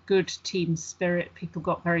was a good team spirit. spirit. People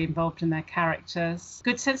got very involved in their characters.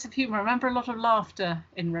 Good sense of humour. I remember a lot of laughter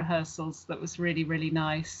in rehearsals that was really, really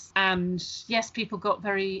nice. And yes, people got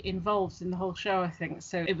very involved in the whole show, I think.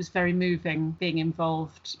 So it was very moving being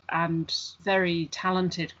involved, and very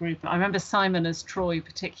talented group. I remember Simon as Troy,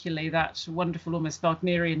 particularly, that wonderful, almost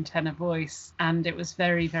Wagnerian tenor voice. And it was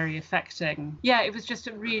very, very affecting. Yeah, it was just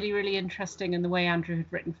a really, really interesting, and the way Andrew had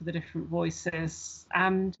written for the different voices,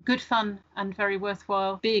 and good fun and very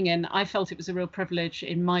worthwhile being in. I felt it was a real privilege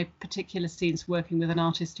in my particular scenes working with an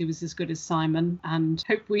artist who was as good as Simon, and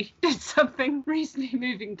hope we did something reasonably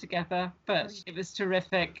moving together. But it was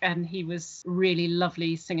terrific, and he was really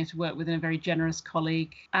lovely singer to work with and a very generous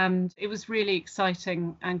colleague, and it was really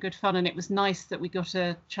exciting and good fun. And it was nice that we got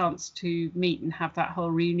a chance to meet and have that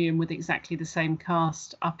whole reunion with exactly the same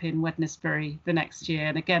cast up in Wednesbury the next year.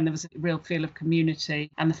 And again, there was a real feel of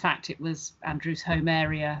community, and the fact it was Andrew's home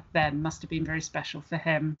area then must have been very special for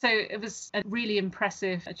him. So it was a really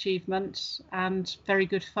impressive achievement and very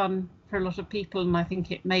good fun for a lot of people, and I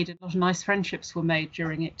think it made a lot of nice friendships were made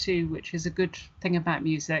during it too, which is a good thing about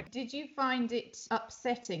music. Did you find it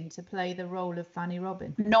upsetting to play the role of Fanny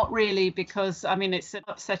Robin? Not really, because I mean it's an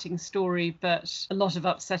upsetting story, but a lot of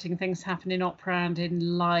upsetting things happen in opera and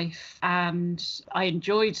in life, and I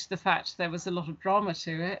enjoyed the fact there was a lot of drama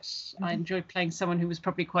to it. Mm-hmm. I enjoyed playing someone who was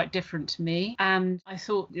probably quite different to me, and I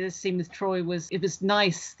thought the scene with Troy was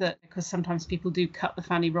nice, that because sometimes people do cut the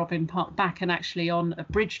Fanny Robin part back, and actually on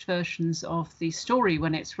abridged versions of the story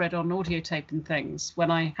when it's read on audio tape and things, when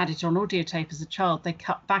I had it on audio tape as a child, they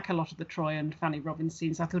cut back a lot of the Troy and Fanny Robin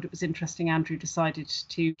scenes. I thought it was interesting Andrew decided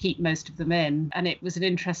to keep most of them in, and it was an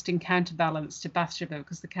interesting counterbalance to Bathsheba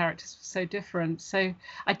because the characters were so different. So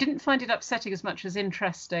I didn't find it upsetting as much as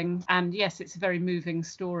interesting, and yes, it's a very moving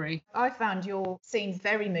story. I found your scenes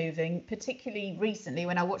very moving, particularly recently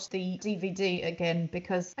when I watched the DVD again,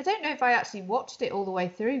 because I don't know if I actually watched it all the way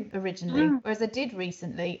through originally, whereas I did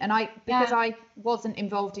recently, and I wasn't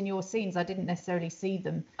involved in your scenes, I didn't necessarily see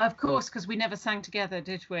them. Of course, because we never sang together,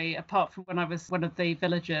 did we? Apart from when I was one of the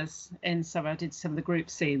villagers in some, I did some of the group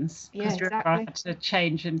scenes. Yeah, exactly. I had to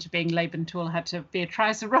change into being Labentool, I had to be a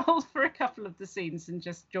trouser role for a couple of the scenes and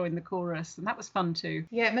just join the chorus, and that was fun too.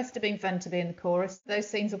 Yeah, it must have been fun to be in the chorus. Those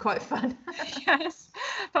scenes were quite fun. Yes.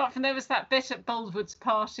 Apart from there was that bit at Boldwood's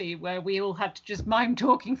party where we all had to just mime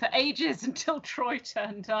talking for ages until Troy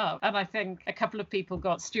turned up, and I think a couple of people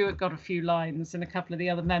Stuart got a few lines and a couple of the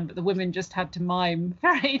other men, but the women just had to mime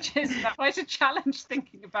for ages. That was quite a challenge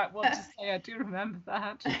thinking about what to say. I do remember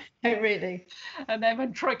that. Oh, really? And then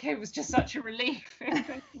when Troy came, it was just such a relief.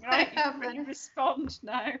 Thinking, right, you can really respond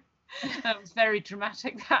now. That was very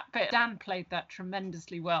dramatic, that bit. Dan played that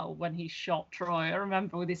tremendously well when he shot Troy. I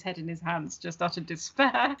remember with his head in his hands, just utter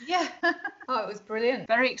despair. Yeah. Oh, it was brilliant.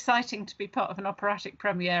 Very exciting to be part of an operatic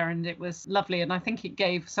premiere, and it was lovely, and I think it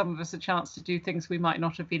gave some of us a chance to do things we might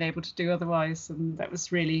not have been able to do otherwise, and that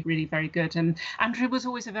was really, really very good. And Andrew was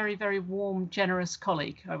always a very, very warm, generous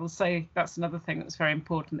colleague. I will say that's another thing that was very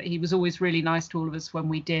important, that he was always really nice to all of us when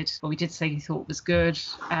we did say he thought was good,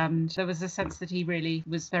 and there was a sense that he really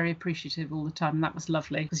was very appreciative all the time, and that was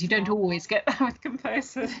lovely, because you don't always get that with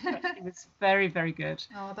composers. He was very, very good.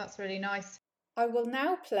 Oh, that's really nice. I will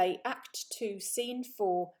now play Act 2, Scene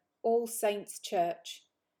 4, All Saints' Church.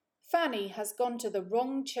 Fanny has gone to the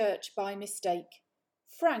wrong church by mistake.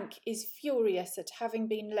 Frank is furious at having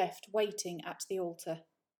been left waiting at the altar.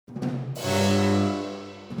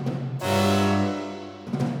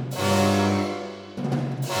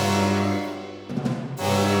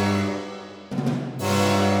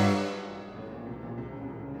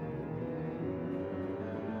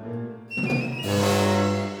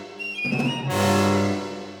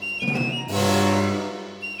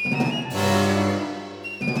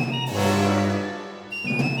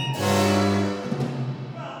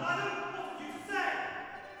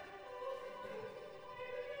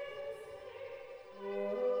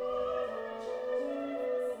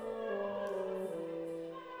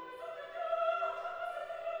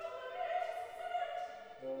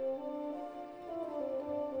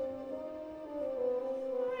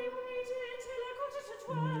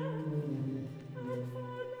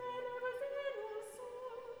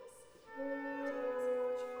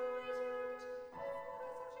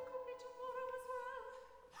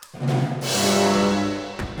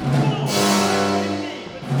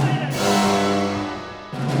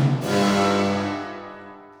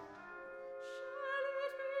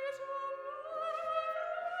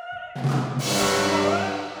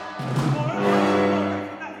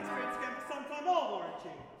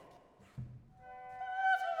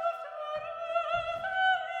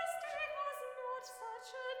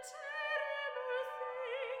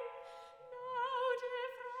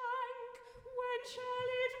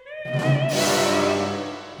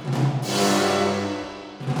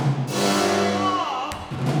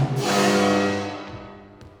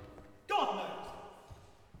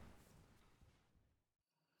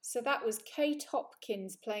 So that was Kate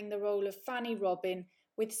Hopkins playing the role of Fanny Robin,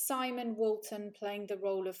 with Simon Walton playing the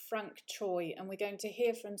role of Frank Troy, and we're going to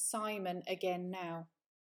hear from Simon again now.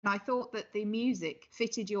 I thought that the music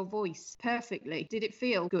fitted your voice perfectly. Did it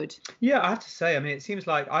feel good? Yeah, I have to say, I mean, it seems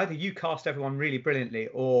like either you cast everyone really brilliantly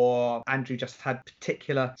or Andrew just had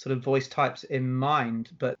particular sort of voice types in mind.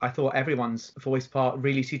 But I thought everyone's voice part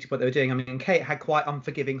really suited what they were doing. I mean, Kate had quite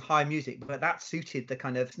unforgiving high music, but that suited the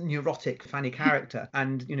kind of neurotic Fanny character.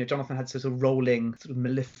 And, you know, Jonathan had sort of rolling, sort of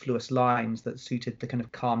mellifluous lines that suited the kind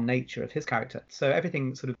of calm nature of his character. So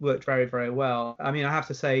everything sort of worked very, very well. I mean, I have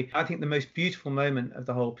to say, I think the most beautiful moment of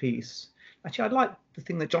the whole piece, actually, I like the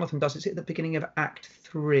thing that Jonathan does. It's at the beginning of Act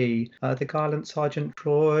 3. The gallant Sergeant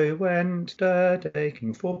Troy went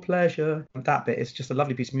aching for pleasure. That bit is just a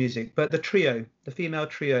lovely piece of music. But the trio, the female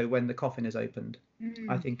trio, when the coffin is opened,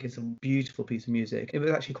 I think is a beautiful piece of music. It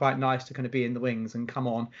was actually quite nice to kind of be in the wings and come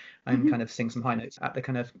on and kind of sing some high notes at the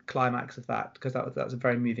kind of climax of that, because that was a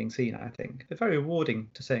very moving scene, I think. It's very rewarding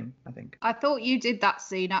to sing, I think. I thought you did that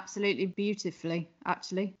scene absolutely beautifully,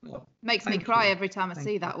 actually. Well, makes me cry every time I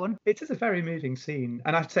see that one. It is a very moving scene.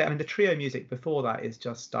 And I'd say, I mean, the trio music before that is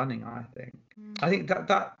just stunning, I think. I think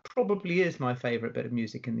that probably is my favourite bit of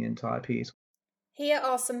music in the entire piece. Here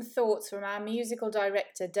are some thoughts from our musical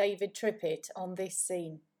director, David Trippett, on this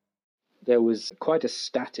scene. There was quite a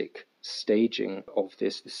static staging of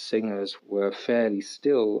this. The singers were fairly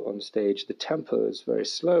still on stage. The tempo is very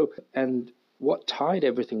slow. And what tied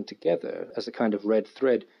everything together as a kind of red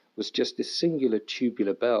thread was just this singular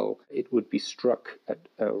tubular bell. It would be struck at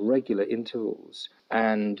regular intervals,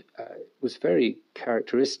 and it was very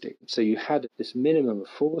characteristic. So you had this minimum of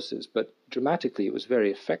forces, but dramatically it was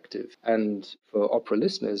very effective. And for opera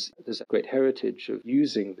listeners, there's a great heritage of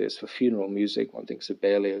using this for funeral music. One thinks of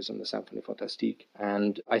Berlioz and the Symphonie Fantastique,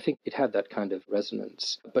 and I think it had that kind of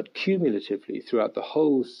resonance. But cumulatively, throughout the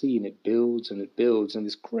whole scene, it builds, and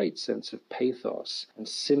this great sense of pathos and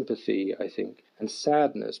sympathy, I think, and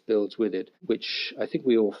sadness builds with it, which I think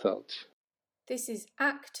we all felt. This is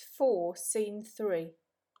Act 4, Scene 3.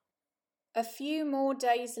 A few more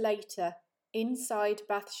days later, inside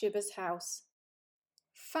Bathsheba's house.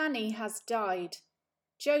 Fanny has died.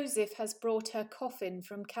 Joseph has brought her coffin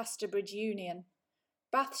from Casterbridge Union.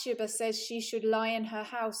 Bathsheba says she should lie in her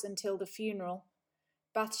house until the funeral.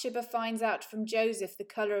 Bathsheba finds out from Joseph the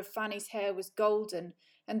colour of Fanny's hair was golden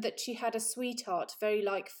and that she had a sweetheart very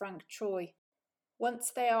like Frank Troy.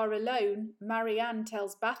 Once they are alone, Marianne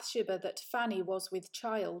tells Bathsheba that Fanny was with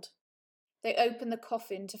child. They open the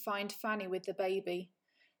coffin to find Fanny with the baby.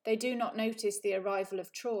 They do not notice the arrival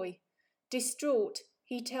of Troy. Distraught,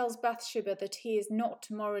 he tells Bathsheba that he is not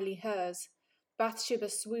morally hers. Bathsheba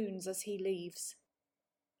swoons as he leaves.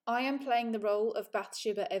 I am playing the role of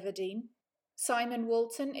Bathsheba Everdeen. Simon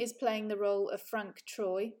Walton is playing the role of Frank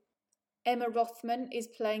Troy. Emma Rothman is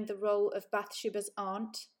playing the role of Bathsheba's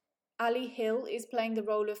aunt. Ali Hill is playing the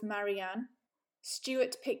role of Marianne.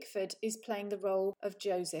 Stuart Pickford is playing the role of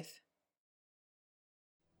Joseph.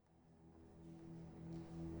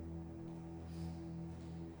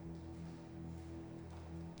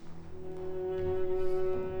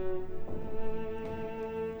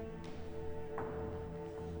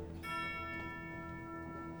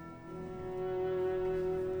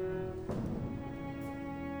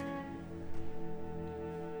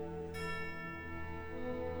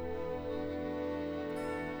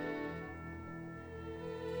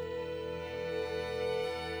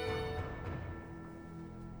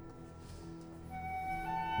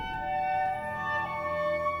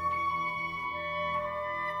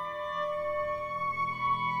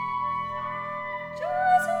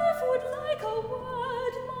 Joseph would like a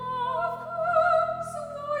word, of course.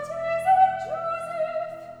 What is it,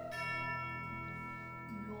 Joseph?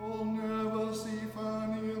 You'll never see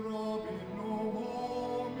Fanny Robin no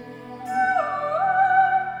more,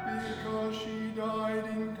 because she died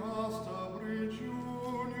in Casterbridge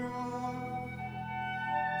Union.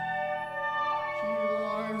 She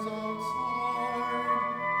lies outside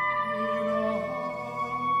in a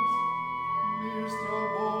house. Mr.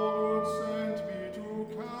 Baldwood sent me to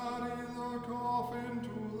carry the coffin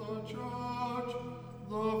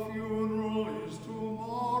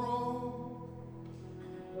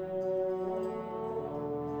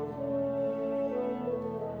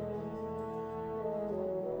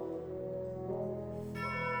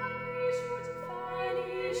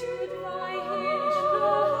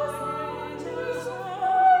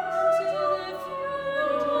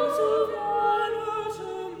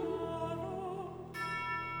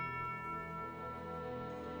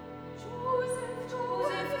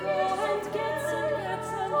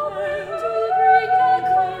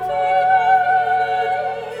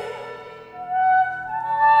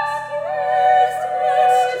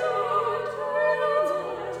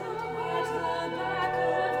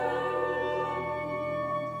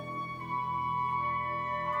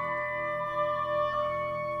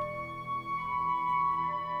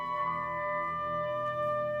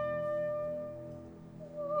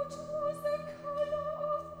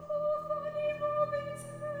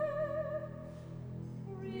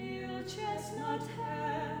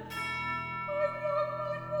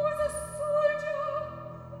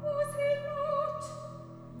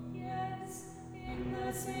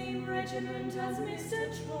intelligent as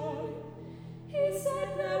Mr. Troy. He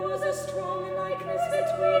said there was a strong likeness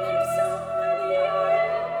between himself and the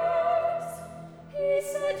others. He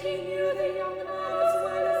said he knew the young man as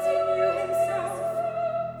well as he knew himself,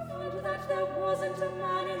 and that there wasn't a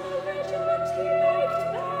man in the regiment he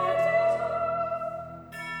liked better.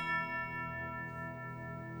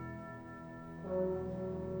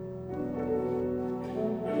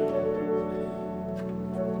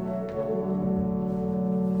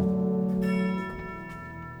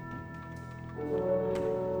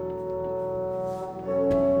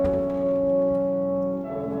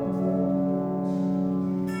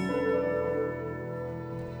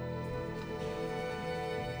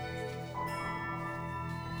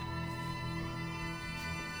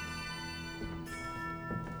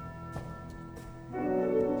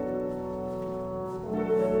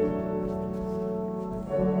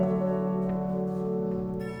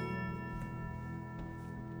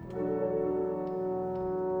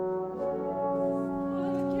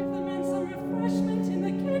 I'll give the men some refreshment in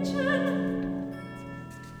the kitchen.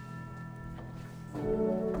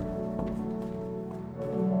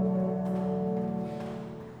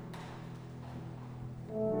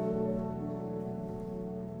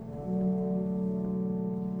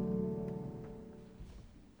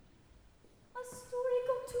 A story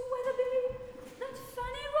got to Weatherby that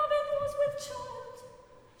Fanny Robin was with child.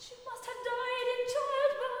 She must have died in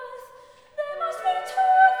childbirth. There must be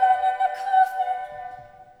two of them in the coffin.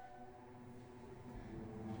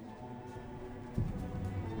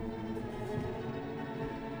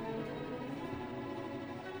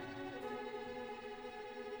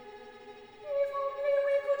 If only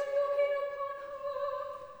we could look in upon her,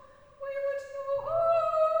 we would know all.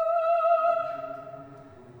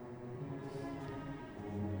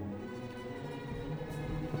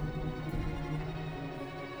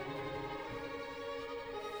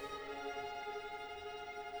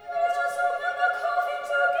 Let us open the coffin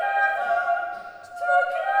together,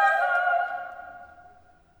 together.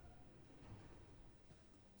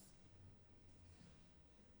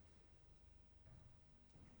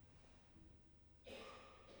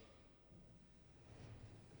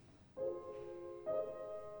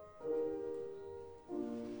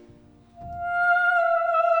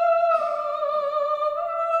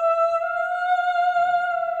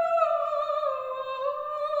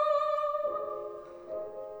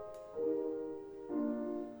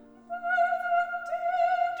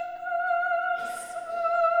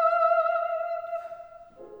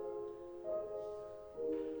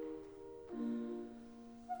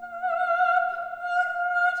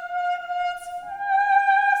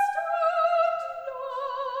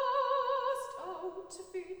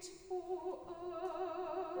 Fit for earth.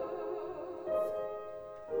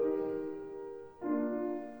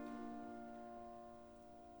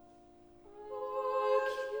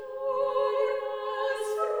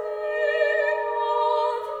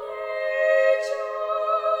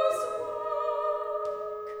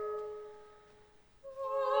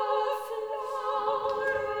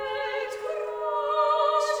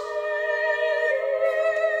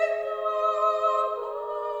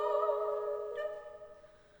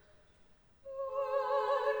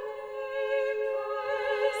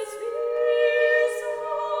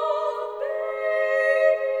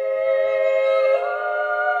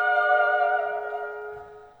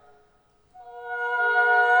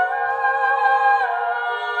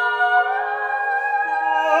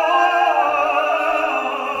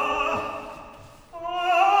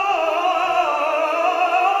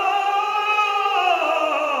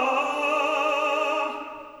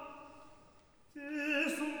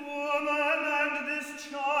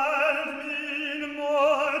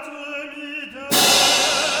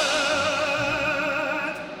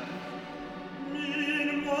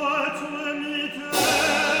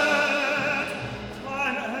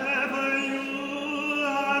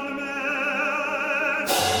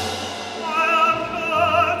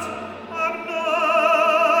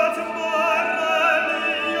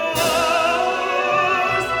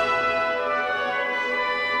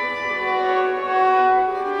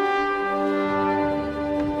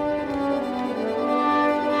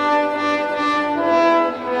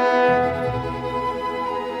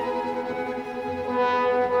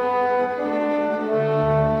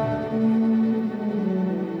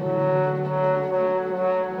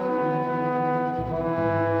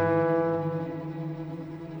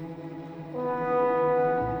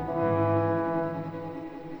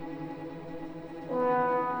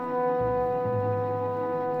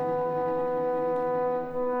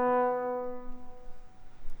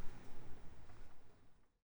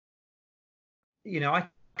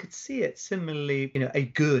 could see it similarly, a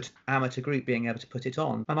good amateur group being able to put it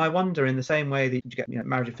on. And I wonder, in the same way that you get,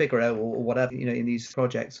 Marriage of Figaro or whatever, in these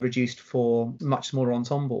projects reduced for much smaller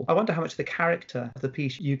ensemble, I wonder how much of the character of the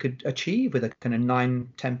piece you could achieve with a kind of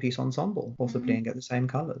 9-10 piece ensemble, possibly, and get the same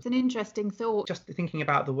colours. It's an interesting thought. Just thinking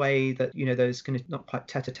about the way that, those kind of not quite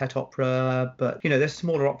tete-a-tete opera, but, there's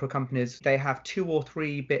smaller opera companies, they have 2 or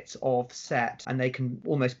 3 bits of set and they can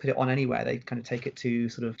almost put it on anywhere. They kind of take it to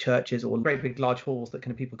sort of churches or great big large halls that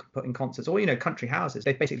kind of people could put in concerts, or, country houses.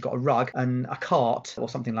 They've basically got a rug and a cart or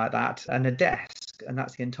something like that and a desk, and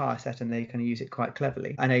that's the entire set, and they kind of use it quite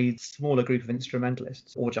cleverly, and a smaller group of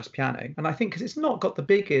instrumentalists or just piano. And I think because it's not got the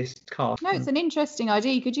biggest cast. No, it's an interesting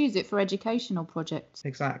idea. You could use it for educational projects.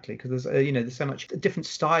 Exactly, because there's so much different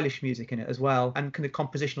stylish music in it as well, and kind of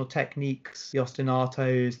compositional techniques, the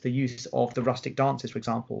ostinatos, the use of the rustic dances, for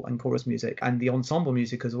example, and chorus music, and the ensemble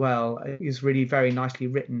music as well is really very nicely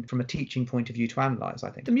written from a teaching point of view to analyse, I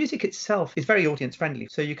think. The music itself is very audience friendly,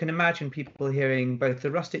 so you can imagine people hearing both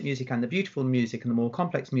the rustic music and the beautiful music and the more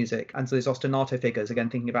complex music, and so those ostinato figures, again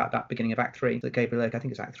thinking about that beginning of Act 3, that Gabriel Oak, I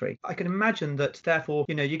think it's Act 3. I can imagine that therefore,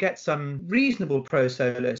 you get some reasonable pro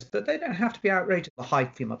soloists, but they don't have to be outrageous. The high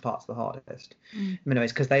female parts are the hardest in many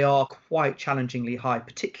ways, because they are quite challengingly high,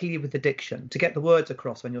 particularly with the diction. To get the words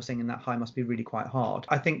across when you're singing that high must be really quite hard.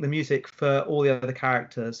 I think the music for all the other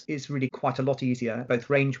characters is really quite a lot easier, both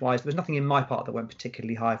range-wise. There was nothing in my part that went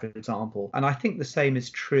particularly high, for example. And I think the same is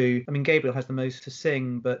true. I mean, Gabriel has the most to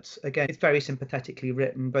sing, but again, it's very sympathetically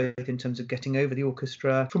written, both in terms of getting over the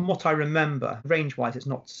orchestra. From what I remember, range-wise, it's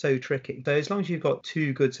not so tricky. So as long as you've got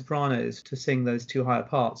 2 good sopranos to sing those 2 higher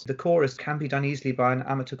parts, the chorus can be done easily by an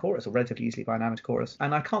amateur chorus, or relatively easily by an amateur chorus.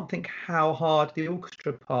 And I can't think how hard the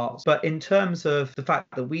orchestra parts, but in terms of the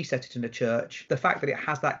fact that we set it in a church, the fact that it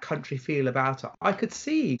has that country feel about it, I could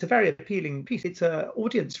see it's a very appealing piece. It's an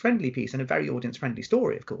audience-friendly piece and a very audience-friendly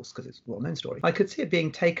story, of course, because it's a well-known story. I could see it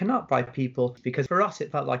being taken up by people, because for us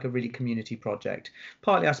it felt like a really community project.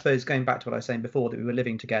 Partly, I suppose, going back to what I was saying before, that we were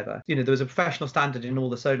living together. There was a professional standard in all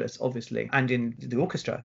the soloists, obviously, and in the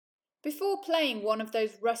orchestra. Before playing one of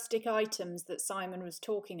those rustic items that Simon was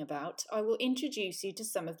talking about, I will introduce you to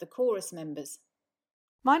some of the chorus members.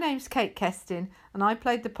 My name's Kate Kestin, and I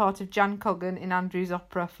played the part of Jan Coggan in Andrew's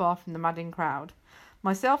opera Far from the Madding Crowd.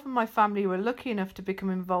 Myself and my family were lucky enough to become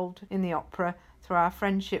involved in the opera through our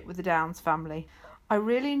friendship with the Downs family. I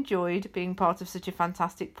really enjoyed being part of such a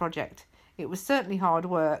fantastic project. It was certainly hard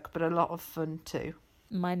work, but a lot of fun too.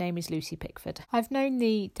 My name is Lucy Pickford. I've known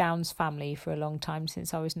the Downs family for a long time,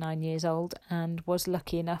 since I was 9 years old, and was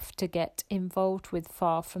lucky enough to get involved with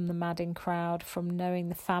Far from the Madding Crowd from knowing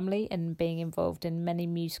the family and being involved in many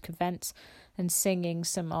music events and singing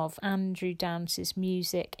some of Andrew Downs'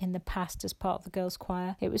 music in the past as part of the girls'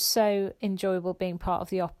 choir. It was so enjoyable being part of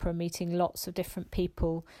the opera, meeting lots of different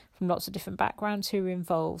people from lots of different backgrounds who were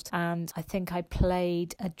involved, and I think I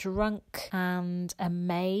played a drunk and a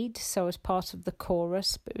maid, so as part of the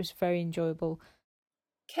chorus, but it was very enjoyable.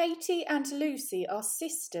 Katie and Lucy are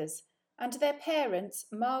sisters, and their parents,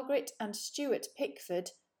 Margaret and Stuart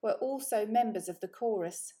Pickford, were also members of the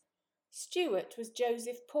chorus. Stuart was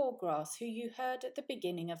Joseph Poorgrass, who you heard at the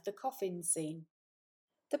beginning of the coffin scene.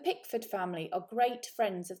 The Pickford family are great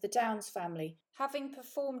friends of the Downs family, having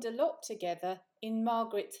performed a lot together in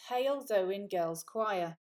Margaret's Hales Owen Girls'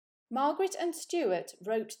 Choir. Margaret and Stuart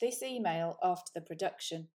wrote this email after the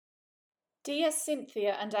production. Dear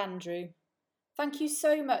Cynthia and Andrew, thank you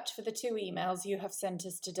so much for the 2 emails you have sent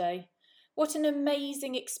us today. What an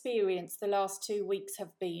amazing experience the last 2 weeks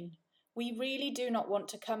have been. We really do not want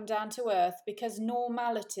to come down to earth because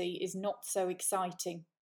normality is not so exciting.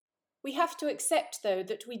 We have to accept, though,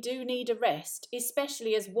 that we do need a rest,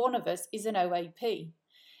 especially as one of us is an OAP.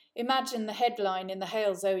 Imagine the headline in the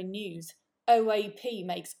Hales Owen News, OAP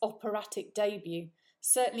makes operatic debut,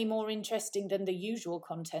 certainly more interesting than the usual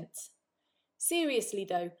contents. Seriously,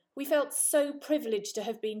 though, we felt so privileged to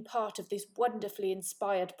have been part of this wonderfully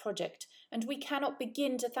inspired project, and we cannot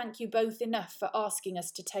begin to thank you both enough for asking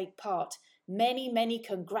us to take part. Many, many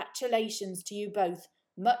congratulations to you both.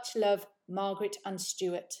 Much love, Margaret and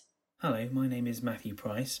Stuart. Hello, my name is Matthew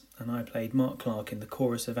Price, and I played Mark Clark in the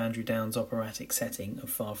chorus of Andrew Downs' operatic setting of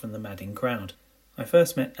Far from the Madding Crowd. I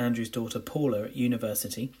first met Andrew's daughter Paula at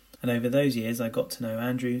university, and over those years I got to know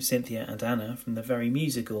Andrew, Cynthia and Anna from the very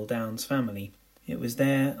musical Downs family. It was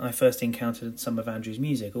there I first encountered some of Andrew's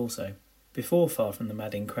music also. Before Far from the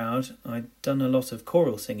Madding Crowd, I'd done a lot of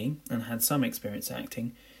choral singing and had some experience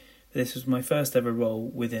acting, but this was my first ever role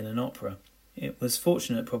within an opera. It was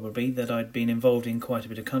fortunate probably that I'd been involved in quite a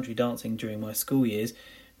bit of country dancing during my school years,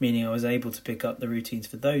 meaning I was able to pick up the routines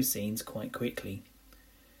for those scenes quite quickly.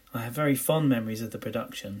 I have very fond memories of the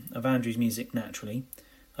production, of Andrew's music naturally,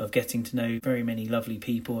 of getting to know very many lovely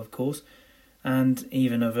people, of course, and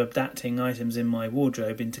even of adapting items in my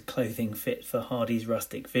wardrobe into clothing fit for Hardy's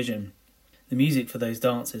rustic vision. The music for those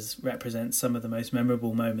dances represents some of the most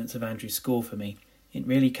memorable moments of Andrew's score for me. It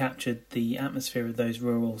really captured the atmosphere of those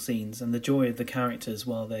rural scenes and the joy of the characters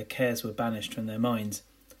while their cares were banished from their minds.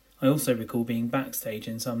 I also recall being backstage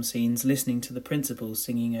in some scenes, listening to the principals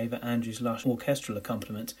singing over Andrew's lush orchestral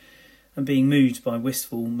accompaniment and being moved by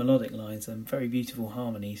wistful melodic lines and very beautiful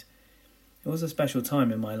harmonies. It was a special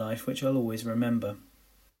time in my life which I'll always remember.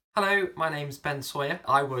 Hello, my name's Ben Sawyer.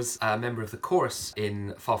 I was a member of the chorus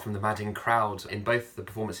in Far From the Madding Crowd in both the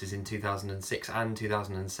performances in 2006 and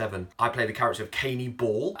 2007. I played the character of Caney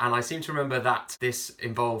Ball, and I seem to remember that this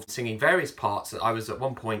involved singing various parts. I was at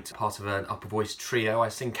one point part of an upper voice trio. I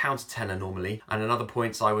sing countertenor normally, and at other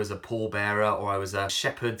points I was a pallbearer or I was a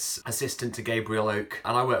shepherd's assistant to Gabriel Oak,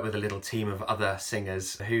 and I worked with a little team of other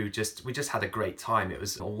singers who we just had a great time. It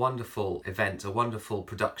was a wonderful event, a wonderful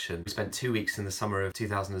production. We spent 2 weeks in the summer of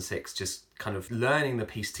 2006 just kind of learning the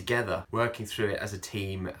piece together, working through it as a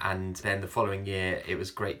team, and then the following year it was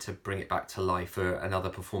great to bring it back to life for another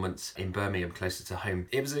performance in Birmingham closer to home.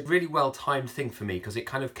 It was a really well-timed thing for me because it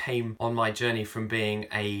kind of came on my journey from being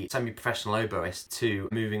a semi-professional oboist to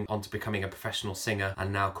moving on to becoming a professional singer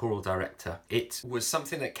and now choral director. It was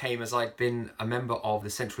something that came as I'd been a member of the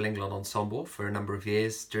Central England Ensemble for a number of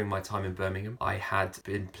years during my time in Birmingham. I had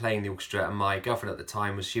been playing the orchestra and my girlfriend at the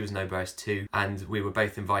time she was an oboist too, and we were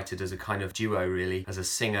both invited as a kind of duo really, as a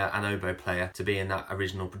singer and oboe player, to be in that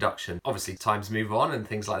original production. Obviously times move on and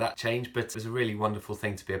things like that change, but it was a really wonderful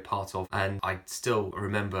thing to be a part of, and I still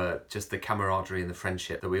remember just the camaraderie and the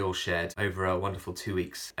friendship that we all shared over a wonderful 2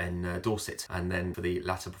 weeks in Dorset and then for the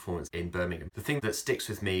latter performance in Birmingham. The thing that sticks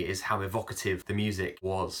with me is how evocative the music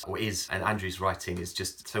was or is, and Andrew's writing is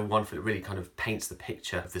just so wonderful. It really kind of paints the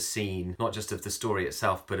picture of the scene, not just of the story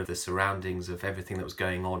itself but of the surroundings of everything that was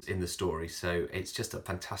going on in the story. So it's just a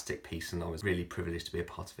fantastic piece and I was really privileged to be a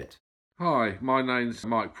part of it. Hi, my name's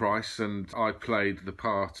Mike Price and I played the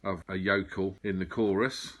part of a yokel in the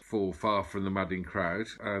chorus for Far From the Madding Crowd,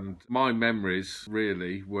 and my memories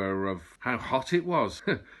really were of how hot it was.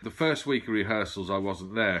 The first week of rehearsals I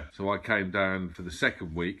wasn't there, so I came down for the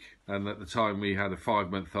second week, and at the time we had a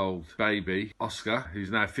 5-month-old baby, Oscar,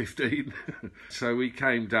 who's now 15. So we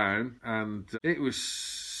came down and it was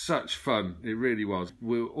such fun, it really was.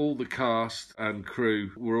 All the cast and crew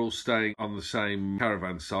were all staying on the same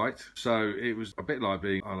caravan site, so it was a bit like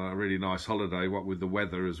being on a really nice holiday, what with the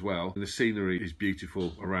weather as well. And the scenery is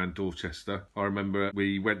beautiful around Dorchester. I remember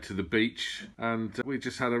we went to the beach and we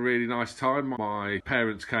just had a really nice time. My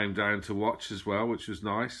parents came down to watch as well, which was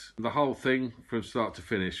nice. The whole thing from start to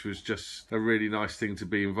finish was just a really nice thing to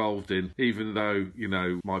be involved in, even though, you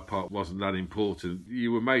know, my part wasn't that important.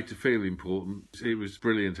 You were made to feel important. It was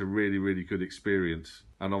brilliant. A really, really good experience,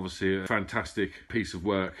 and obviously a fantastic piece of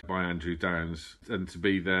work by Andrew Downes, and to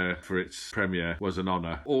be there for its premiere was an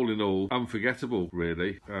honour. All in all, unforgettable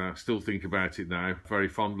really. Still think about it now very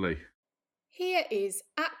fondly. Here is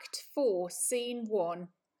Act 4, Scene 1,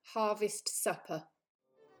 Harvest Supper.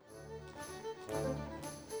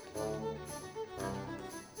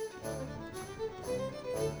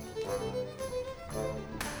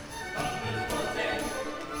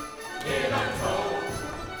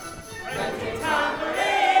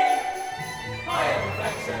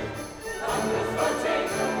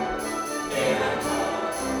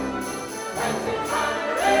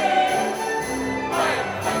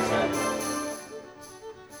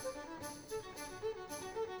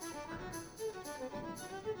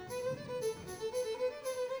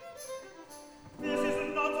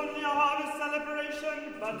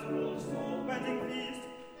 But also wedding feast.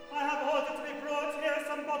 I have ordered to be brought here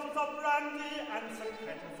some bottles of brandy and some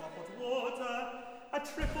kettles of hot water. A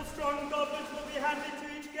triple strong goblet will be handed to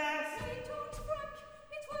each guest. They don't, Frank.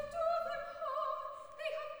 It will do them harm.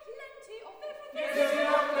 They have plenty of everything. Yes, we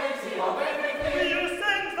have plenty of everything. Will you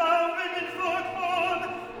send the women for corn?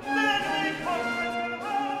 Then we come to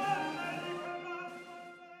her.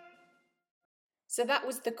 So that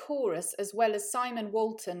was the chorus, as well as Simon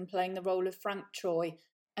Walton playing the role of Frank Troy,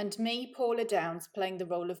 and me, Paula Downes, playing the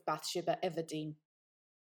role of Bathsheba Everdeen.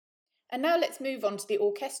 And now let's move on to the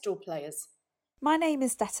orchestral players. My name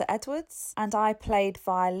is Detta Edwards and I played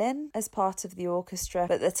violin as part of the orchestra.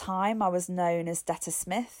 At the time I was known as Detta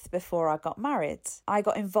Smith before I got married. I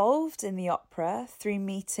got involved in the opera through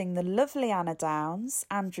meeting the lovely Anna Downs,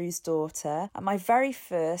 Andrew's daughter, at my very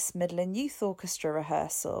first Midland Youth Orchestra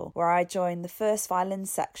rehearsal, where I joined the first violin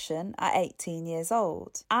section at 18 years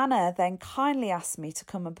old. Anna then kindly asked me to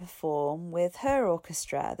come and perform with her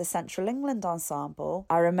orchestra, the Central England Ensemble.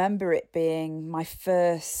 I remember it being my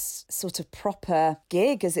first sort of proper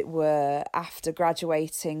gig, as it were, after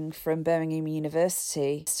graduating from Birmingham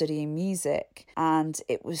University studying music, and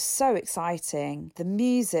it was so exciting. The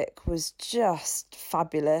music was just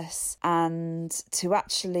fabulous, and to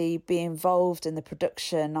actually be involved in the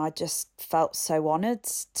production, I just felt so honoured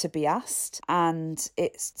to be asked, and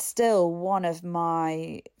it's still one of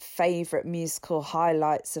my favourite musical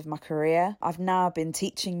highlights of my career. I've now been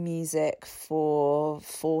teaching music for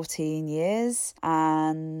 14 years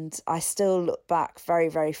and I still look back very,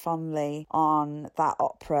 very fondly on that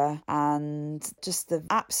opera and just the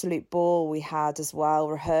absolute ball we had as well,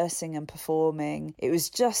 rehearsing and performing. It was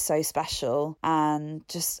just so special and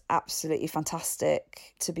just absolutely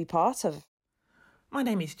fantastic to be part of. My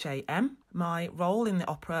name is J.M. My role in the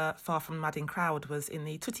opera Far From the Madding Crowd was in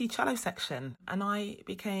the tutti cello section, and I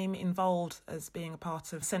became involved as being a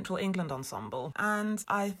part of Central England Ensemble. And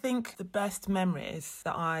I think the best memories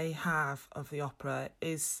that I have of the opera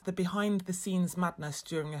is the behind-the-scenes madness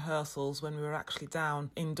during rehearsals when we were actually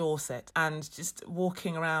down in Dorset and just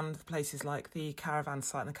walking around places like the caravan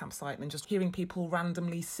site and the campsite and just hearing people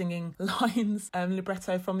randomly singing lines and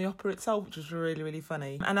libretto from the opera itself, which was really, really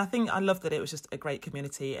funny. And I think I loved that it was just a great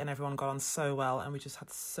community and everyone got on so well and we just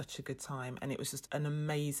had such a good time and it was just an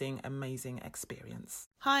amazing experience.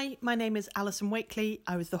 Hi, my name is Alison Wakely.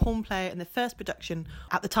 I was the horn player in the first production.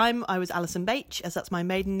 At the time I was Alison Bache, as that's my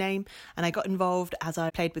maiden name, and I got involved as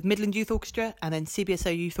I played with Midland Youth Orchestra and then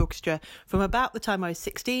CBSO Youth Orchestra from about the time I was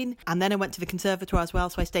 16, and then I went to the conservatoire as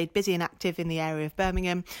well, so I stayed busy and active in the area of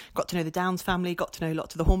Birmingham, got to know the Downs family, got to know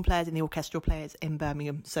lots of the horn players and the orchestral players in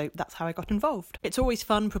Birmingham, so that's how I got involved. It's always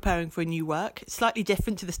fun preparing for a new work. It's slightly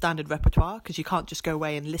different to the standard repertoire because you can't just go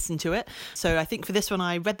away and listen to it. So I think for this one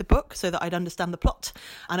I read the book so that I'd understand the plot,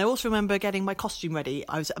 and I also remember getting my costume ready.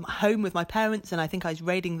 I was at home with my parents and I think I was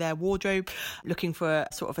raiding their wardrobe looking for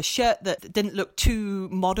a sort of a shirt that didn't look too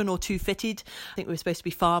modern or too fitted. I think we were supposed to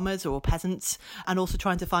be farmers or peasants, and also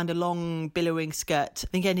trying to find a long billowing skirt.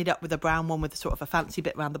 I think I ended up with a brown one with sort of a fancy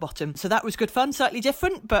bit around the bottom. So that was good fun, slightly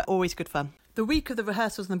different but always good fun. The week of the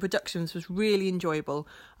rehearsals and the productions was really enjoyable.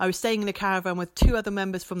 I was staying in a caravan with 2 other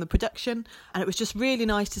members from the production, and it was just really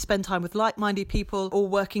nice to spend time with like-minded people, all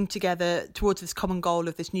working together towards this common goal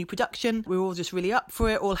of this new production. We were all just really up for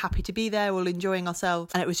it, all happy to be there, all enjoying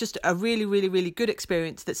ourselves, and it was just a really, really, really good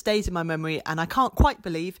experience that stays in my memory, and I can't quite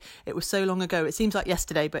believe it was so long ago. It seems like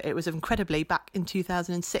yesterday, but it was incredibly back in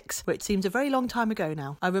 2006, which seems a very long time ago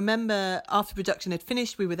now. I remember after production had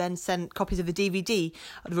finished, we were then sent copies of the DVD,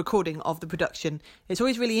 the recording of the production. It's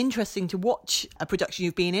always really interesting to watch a production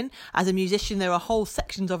you've been in. As a musician, there are whole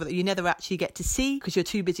sections of it that you never actually get to see because you're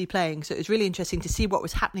too busy playing. So it was really interesting to see what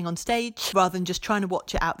was happening on stage rather than just trying to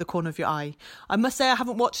watch it out the corner of your eye. I must say I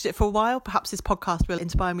haven't watched it for a while. Perhaps this podcast will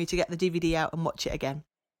inspire me to get the DVD out and watch it again.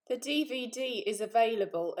 The DVD is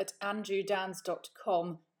available at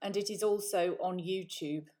andrewdowns.com and it is also on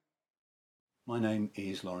YouTube. My name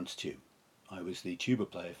is Lawrence Tew. I was the tuba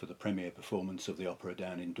player for the premiere performance of the opera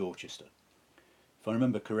down in Dorchester. If I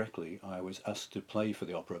remember correctly, I was asked to play for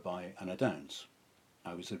the opera by Anna Downs.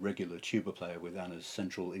 I was a regular tuba player with Anna's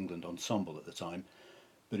Central England Ensemble at the time,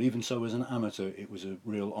 but even so, as an amateur, it was a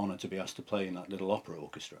real honour to be asked to play in that little opera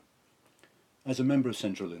orchestra. As a member of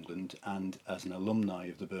Central England and as an alumni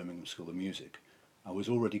of the Birmingham School of Music, I was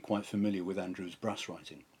already quite familiar with Andrew's brass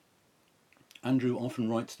writing. Andrew often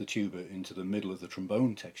writes the tuba into the middle of the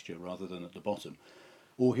trombone texture rather than at the bottom,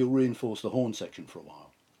 or he'll reinforce the horn section for a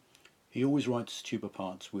while. He always writes tuba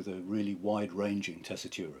parts with a really wide-ranging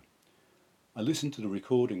tessitura. I listened to the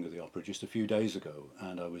recording of the opera just a few days ago,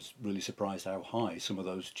 and I was really surprised how high some of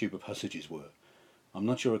those tuba passages were. I'm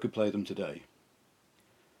not sure I could play them today.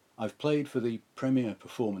 I've played for the premiere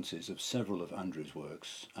performances of several of Andrew's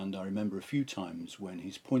works, and I remember a few times when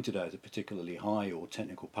he's pointed out a particularly high or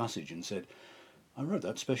technical passage and said, "I wrote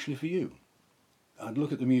that specially for you." I'd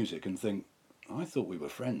look at the music and think, I thought we were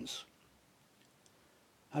friends.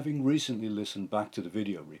 Having recently listened back to the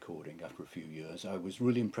video recording after a few years, I was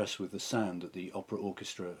really impressed with the sound that the opera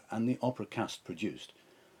orchestra and the opera cast produced.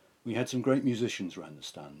 We had some great musicians around the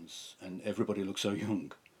stands, and everybody looked so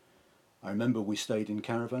young. I remember we stayed in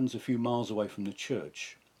caravans a few miles away from the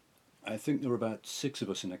church. I think there were about 6 of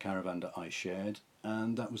us in a caravan that I shared,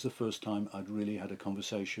 and that was the first time I'd really had a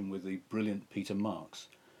conversation with the brilliant Peter Marks.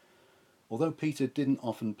 Although Peter didn't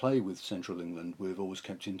often play with Central England, we've always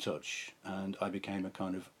kept in touch, and I became a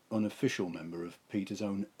kind of unofficial member of Peter's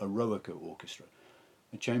own Eroica Orchestra,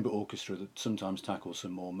 a chamber orchestra that sometimes tackles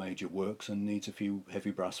some more major works and needs a few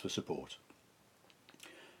heavy brass for support.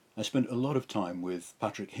 I spent a lot of time with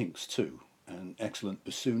Patrick Hinks too, an excellent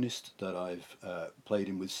bassoonist that I've played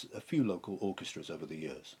in with a few local orchestras over the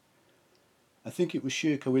years. I think it was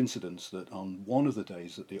sheer coincidence that on one of the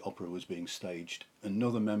days that the opera was being staged,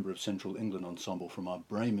 another member of Central England Ensemble from our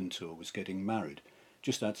Bremen tour was getting married,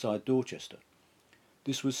 just outside Dorchester.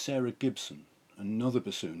 This was Sarah Gibson, another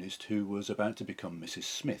bassoonist who was about to become Mrs.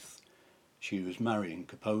 Smith. She was marrying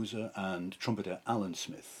composer and trumpeter Alan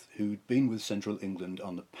Smith, who'd been with Central England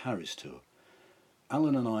on the Paris tour.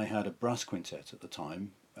 Alan and I had a brass quintet at the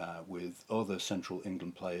time, with other Central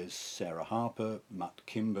England players Sarah Harper, Matt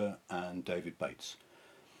Kimber and David Bates.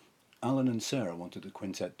 Alan and Sarah wanted the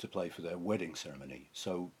quintet to play for their wedding ceremony,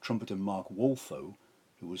 so trumpeter Mark Waltho,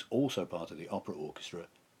 who was also part of the opera orchestra,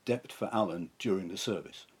 depped for Alan during the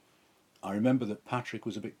service. I remember that Patrick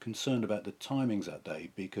was a bit concerned about the timings that day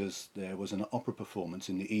because there was an opera performance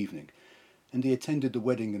in the evening, and he attended the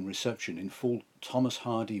wedding and reception in full Thomas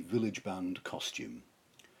Hardy village band costume.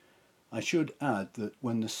 I should add that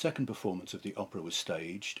when the second performance of the opera was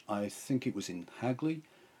staged, I think it was in Hagley,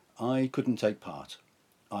 I couldn't take part.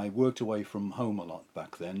 I worked away from home a lot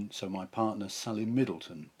back then, so my partner Sally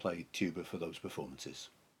Middleton played tuba for those performances.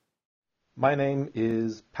 My name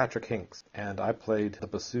is Patrick Hinks, and I played the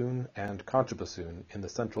bassoon and contrabassoon in the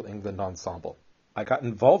Central England Ensemble. I got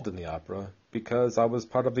involved in the opera because I was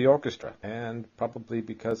part of the orchestra, and probably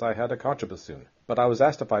because I had a contrabassoon. But I was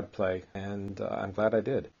asked if I'd play, and I'm glad I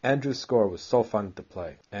did. Andrew's score was so fun to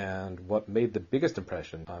play, and what made the biggest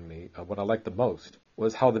impression on me, what I liked the most,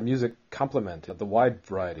 was how the music complemented the wide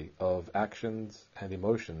variety of actions and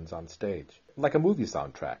emotions on stage, like a movie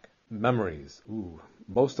soundtrack. Memories,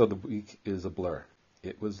 most of the week is a blur.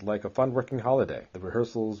 It was like a fun working holiday. The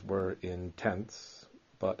rehearsals were intense,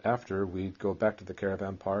 but after we'd go back to the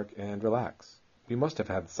caravan park and relax. We must have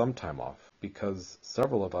had some time off, because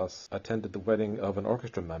several of us attended the wedding of an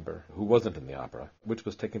orchestra member who wasn't in the opera, which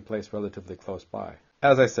was taking place relatively close by.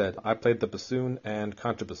 As I said, I played the bassoon and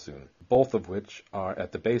contrabassoon, both of which are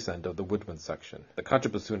at the base end of the woodwind section. The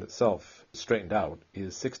contrabassoon itself, straightened out,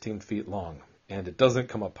 is 16 feet long, and it doesn't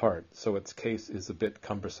come apart, so its case is a bit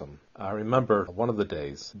cumbersome. I remember one of the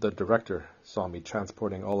days, the director saw me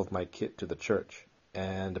transporting all of my kit to the church,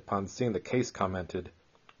 and upon seeing the case commented,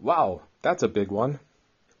 "Wow, that's a big one."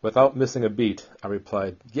 Without missing a beat, I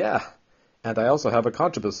replied, "Yeah, and I also have a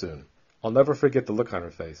contrabassoon." I'll never forget the look on her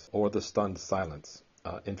face, or the stunned silence.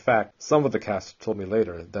 In fact, some of the cast told me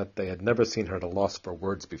later that they had never seen her at a loss for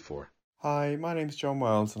words before. Hi, my name's John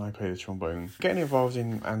Wells and I play the trombone. Getting involved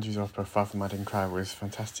in Andrew's opera Far From the Madding Crowd was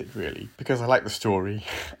fantastic, really, because I like the story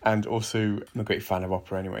and also I'm a great fan of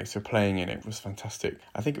opera anyway, so playing in it was fantastic.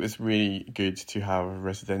 I think it was really good to have a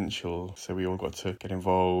residential, so we all got to get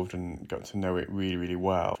involved and got to know it really, really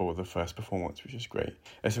well for the first performance, which is great.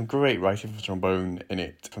 There's some great writing for trombone in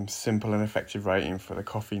it, some simple and effective writing for the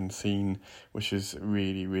coffin scene, which is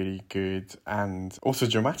really, really good, and also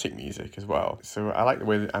dramatic music as well. So I like the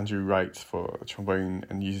way that Andrew writes for trombone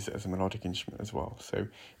and uses it as a melodic instrument as well. So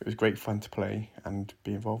it was great fun to play and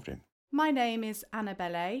be involved in. My name is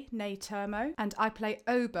Annabelle, née Termo, and I play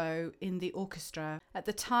oboe in the orchestra. At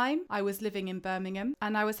the time, I was living in Birmingham,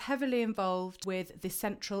 and I was heavily involved with the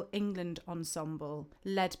Central England Ensemble,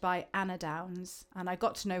 led by Anna Downs. And I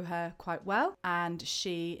got to know her quite well, and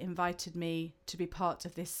she invited me to be part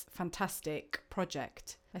of this fantastic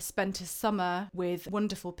project. I spent a summer with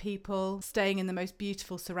wonderful people, staying in the most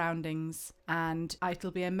beautiful surroundings, and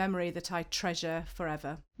it'll be a memory that I treasure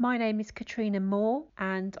forever. My name is Katrina Moore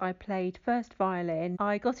and I played first violin.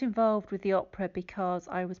 I got involved with the opera because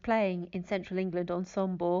I was playing in Central England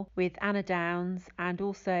Ensemble with Anna Downs and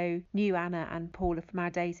also knew Anna and Paula from our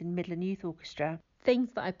days in Midland Youth Orchestra.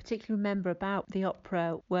 Things that I particularly remember about the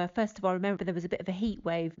opera were, first of all, I remember there was a bit of a heat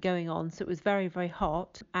wave going on, so it was very, very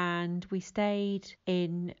hot, and we stayed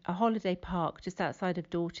in a holiday park just outside of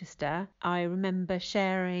Dorchester. I remember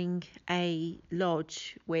sharing a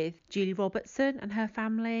lodge with Julie Robertson and her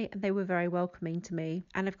family, and they were very welcoming to me.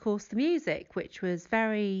 And of course the music, which was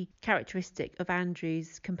very characteristic of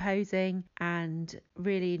Andrew's composing and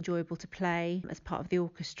really enjoyable to play as part of the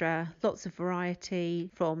orchestra. Lots of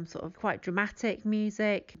variety, from sort of quite dramatic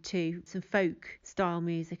music to some folk style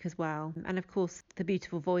music as well, and of course the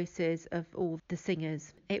beautiful voices of all the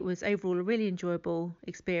singers. It was overall a really enjoyable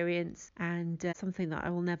experience and something that I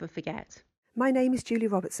will never forget. My name is Julie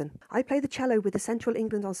Robertson. I play the cello with the Central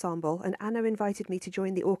England Ensemble, and Anna invited me to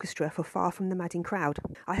join the orchestra for Far From the Madding Crowd.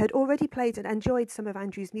 I had already played and enjoyed some of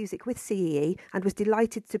Andrew's music with CEE and was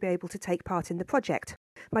delighted to be able to take part in the project.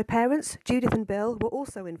 My parents, Judith and Bill, were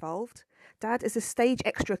also involved. Dad as a stage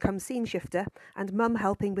extra cum scene shifter, and Mum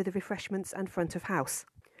helping with the refreshments and front of house.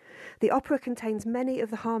 The opera contains many of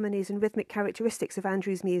the harmonies and rhythmic characteristics of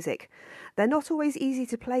Andrew's music. They're not always easy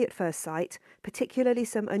to play at first sight, particularly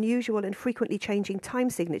some unusual and frequently changing time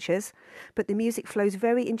signatures, but the music flows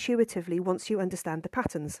very intuitively once you understand the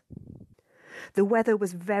patterns. The weather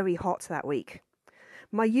was very hot that week.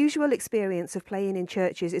 My usual experience of playing in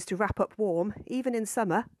churches is to wrap up warm, even in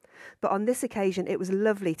summer, but on this occasion it was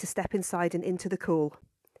lovely to step inside and into the cool.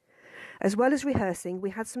 As well as rehearsing,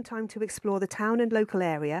 we had some time to explore the town and local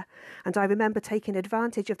area, and I remember taking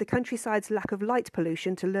advantage of the countryside's lack of light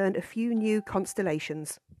pollution to learn a few new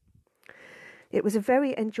constellations. It was a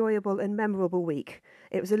very enjoyable and memorable week.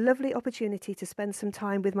 It was a lovely opportunity to spend some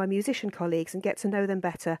time with my musician colleagues and get to know them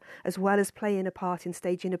better, as well as playing a part in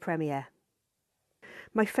staging a premiere.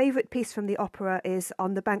 My favourite piece from the opera is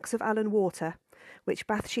On the Banks of Allan Water, which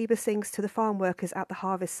Bathsheba sings to the farm workers at the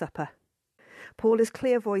harvest supper. Paula's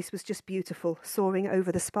clear voice was just beautiful, soaring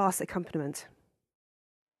over the sparse accompaniment.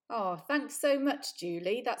 Oh, thanks so much,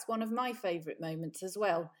 Julie. That's one of my favourite moments as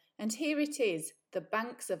well. And here it is, The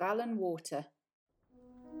Banks of Allan Water.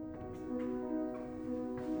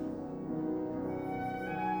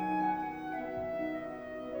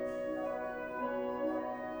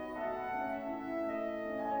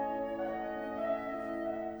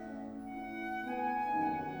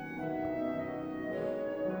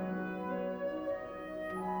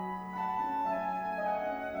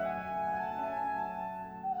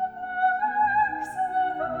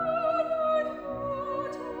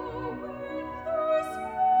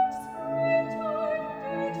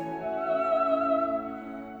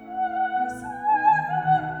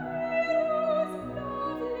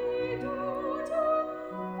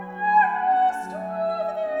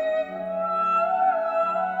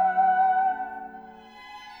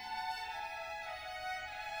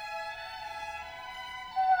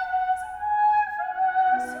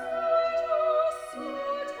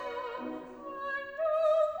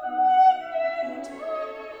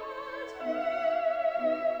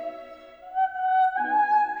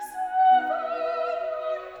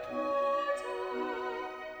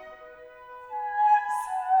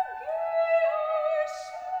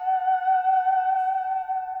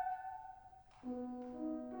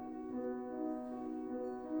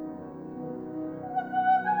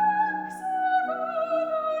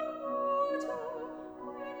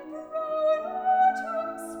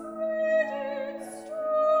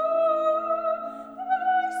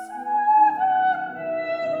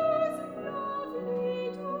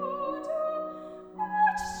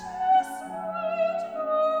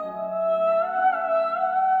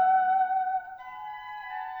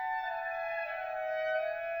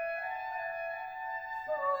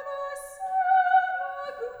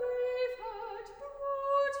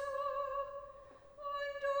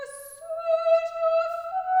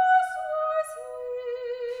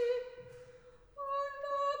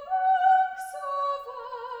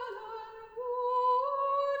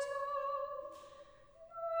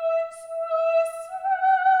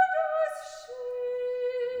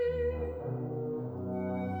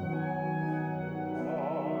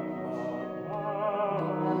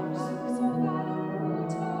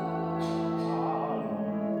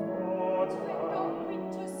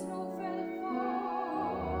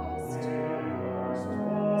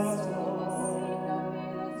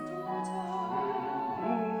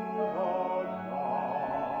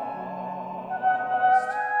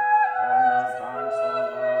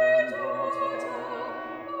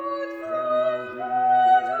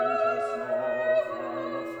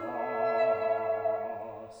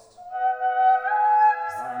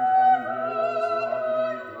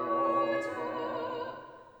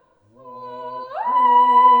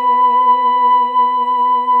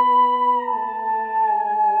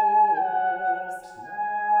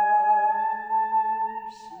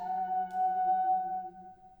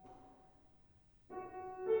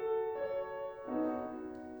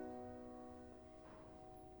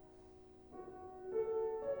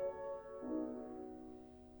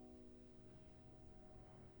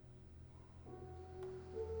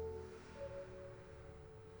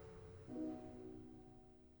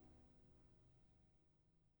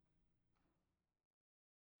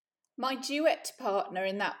 My duet partner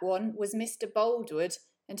in that one was Mr. Boldwood,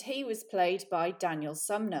 and he was played by Daniel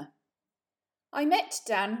Sumner. I met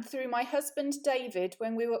Dan through my husband David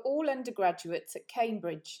when we were all undergraduates at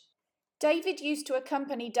Cambridge. David used to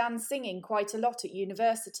accompany Dan singing quite a lot at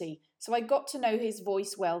university, so I got to know his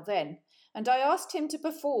voice well then, and I asked him to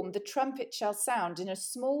perform The Trumpet Shall Sound in a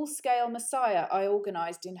small-scale Messiah I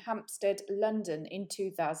organised in Hampstead, London in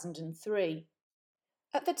 2003.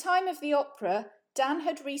 At the time of the opera, Dan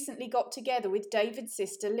had recently got together with David's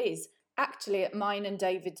sister Liz, actually at mine and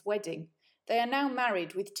David's wedding. They are now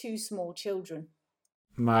married with 2 small children.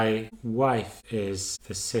 My wife is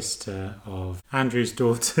the sister of Andrew's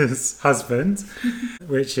daughter's husband,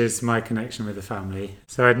 which is my connection with the family.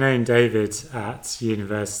 So I'd known David at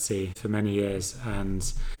university for many years,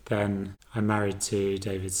 and then I'm married to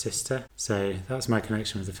David's sister. So that's my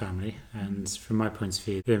connection with the family. And from my point of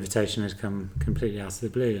view, the invitation had come completely out of the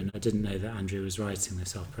blue, and I didn't know that Andrew was writing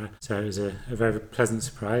this opera. So it was a very pleasant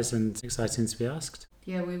surprise and exciting to be asked.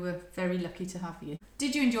 Yeah, we were very lucky to have you.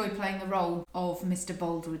 Did you enjoy playing the role of Mr.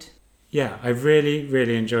 Boldwood? Yeah, I really,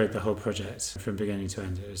 really enjoyed the whole project from beginning to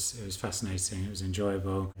end. It was fascinating. It was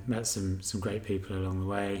enjoyable. Met some great people along the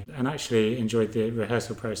way, and actually enjoyed the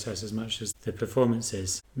rehearsal process as much as the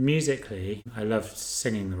performances. Musically, I loved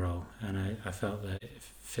singing the role, and I felt that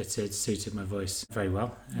it suited my voice very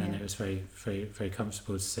well, and it was very, very, very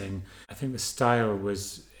comfortable to sing. I think the style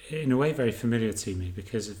was, in a way, very familiar to me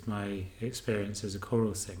because of my experience as a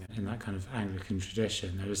choral singer in that kind of Anglican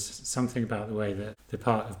tradition. There was something about the way that the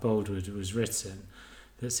part of Boldwood was written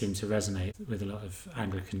that seemed to resonate with a lot of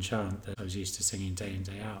Anglican chant that I was used to singing day in,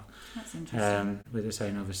 day out. That's interesting. With its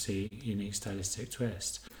own, obviously, unique stylistic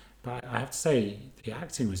twist. But I have to say, the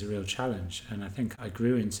acting was a real challenge, and I think I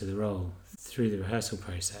grew into the role through the rehearsal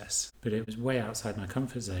process, but it was way outside my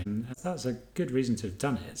comfort zone. And that's a good reason to have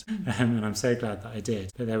done it, and I'm so glad that I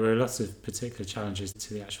did. But there were lots of particular challenges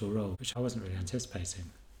to the actual role, which I wasn't really anticipating.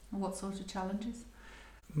 What sort of challenges?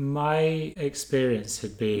 My experience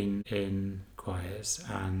had been in choirs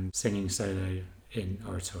and singing solo in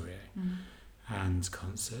oratorio and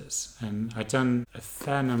concerts, and I'd done a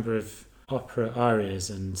fair number of opera arias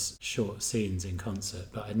and short scenes in concert,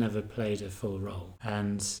 but I'd never played a full role.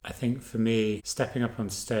 And I think for me, stepping up on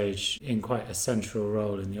stage in quite a central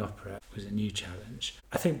role in the opera was a new challenge.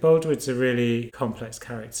 I think Boldwood's a really complex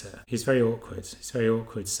character. He's very awkward. He's very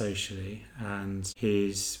awkward socially, and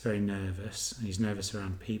he's very nervous. He's nervous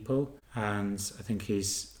around people, and I think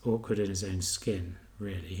he's awkward in his own skin.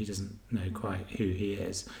 Really, he doesn't know quite who he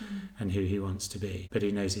is and who he wants to be, but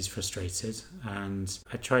he knows he's frustrated, and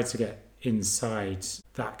I tried to get inside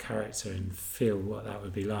that character and feel what that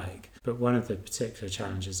would be like. But one of the particular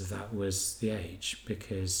challenges of that was the age,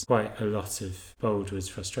 because quite a lot of Boldwood's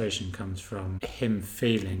frustration comes from him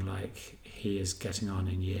feeling like he is getting on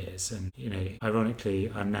in years. And, you know,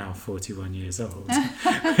 ironically, I'm now 41 years old,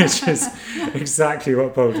 which is exactly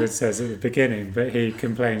what Boldwood says at the beginning, but he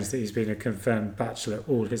complains that he's been a confirmed bachelor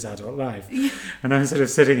all his adult life. And I'm sort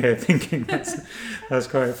of sitting here thinking that's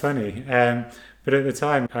quite funny. But at the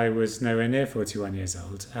time, I was nowhere near 41 years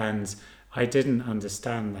old, and I didn't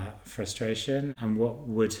understand that frustration and what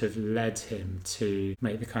would have led him to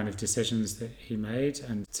make the kind of decisions that he made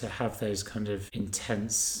and to have those kind of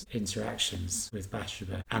intense interactions with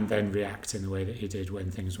Bathsheba and then react in the way that he did when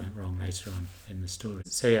things went wrong later on in the story.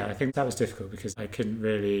 So yeah, I think that was difficult because I couldn't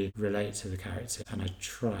really relate to the character, and I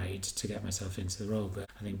tried to get myself into the role, but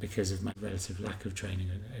I think because of my relative lack of training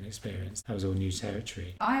and experience, that was all new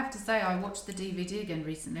territory. I have to say, I watched the DVD again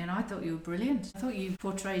recently and I thought you were brilliant. I thought you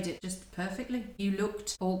portrayed it just perfectly. You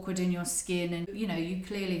looked awkward in your skin, and you know, you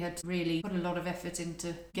clearly had really put a lot of effort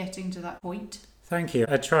into getting to that point. Thank you.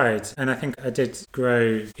 I tried, and I think I did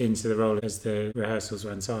grow into the role as the rehearsals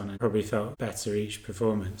went on. I probably felt better each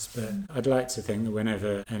performance, but I'd like to think that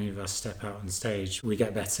whenever any of us step out on stage, we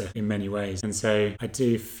get better in many ways. And so I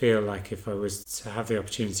do feel like if I was to have the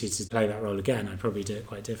opportunity to play that role again, I'd probably do it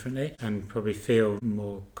quite differently and probably feel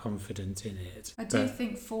more confident in it. I do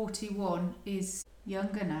think 41 is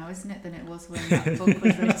younger now, isn't it, than it was when that book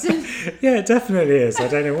was written? Yeah, it definitely is. I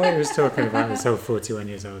don't know what he was talking about. He was so 41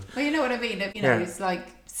 years old. Well, you know what I mean. You know, it's like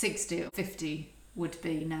 60 or 50 would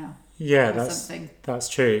be now. Yeah, that's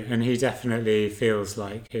true. And he definitely feels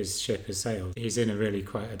like his ship has sailed. He's in a really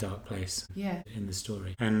quite a dark place in the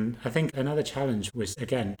story. And I think another challenge was,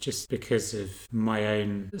 again, just because of my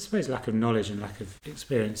own, I suppose, lack of knowledge and lack of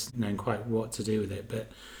experience, knowing quite what to do with it.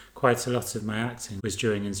 But quite a lot of my acting was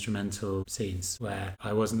during instrumental scenes where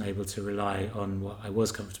I wasn't able to rely on what I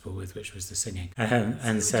was comfortable with, which was the singing.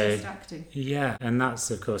 And so just acting. Yeah, and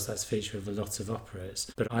that's, of course, that's a feature of a lot of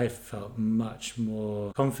operas. But I felt much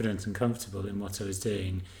more confident and comfortable in what I was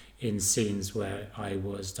doing in scenes where I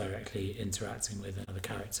was directly interacting with another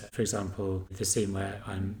character. For example, the scene where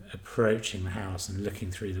I'm approaching the house and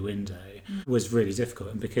looking through the window was really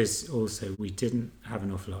difficult, and because also we didn't have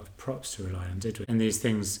an awful lot of props to rely on, did we? And these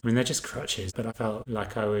things, I mean, they're just crutches, but I felt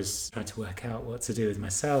like I was trying to work out what to do with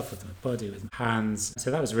myself, with my body, with my hands.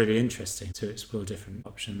 So that was really interesting to explore different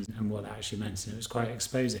options and what that actually meant. And it was quite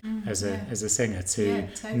exposing as a singer to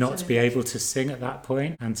not be able to sing at that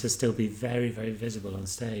point and to still be very, very visible on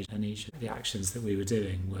stage. And each of the actions that we were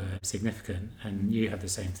doing were significant. And you had the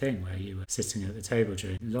same thing where you were sitting at the table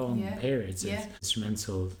during long periods of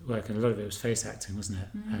instrumental work, and a lot of it was face acting, wasn't it?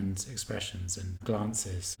 And expressions and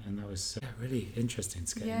glances, and that was really interesting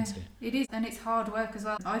to get into. It is, and it's hard work as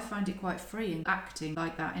well. I find it quite freeing acting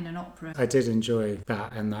like that in an opera. I did enjoy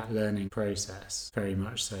that and that learning process very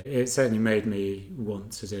much so. It certainly made me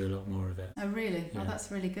want to do a lot more of it. Oh really? Oh,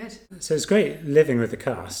 that's really good. So it's great living with the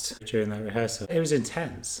cast during that rehearsal. It was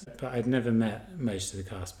intense, but I'd never met most of the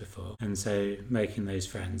cast before, and so making those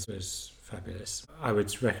friends was fabulous. I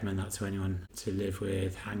would recommend that to anyone to live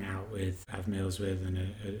with, hang out with, have meals with, and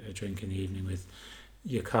a drink in the evening with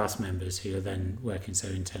your cast members who you're then working so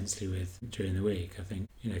intensely with during the week. I think,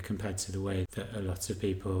 compared to the way that a lot of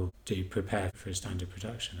people do prepare for a standard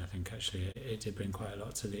production, I think actually it did bring quite a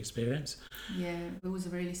lot to the experience. Yeah, it was a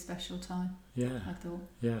really special time. Yeah. I thought.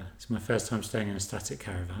 Yeah, it's my first time staying in a static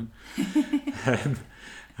caravan.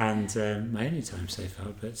 And my only time so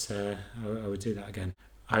far, but I would do that again.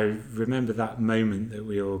 I remember that moment that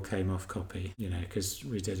we all came off copy, because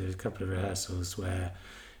we did a couple of rehearsals where,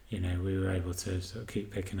 we were able to sort of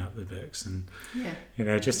keep picking up the books and,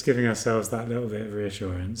 just giving ourselves that little bit of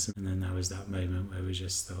reassurance. And then there was that moment where we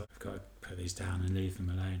just thought, I've got to put these down and leave them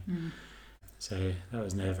alone. So that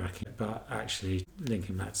was nerve-wracking, but actually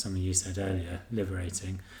linking back to something you said earlier,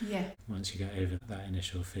 liberating. Yeah. Once you get over that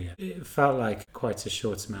initial fear, it felt like quite a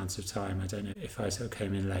short amount of time. I don't know if I sort of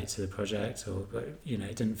came in late to the project, but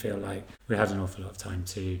it didn't feel like we had an awful lot of time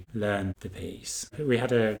to learn the piece. We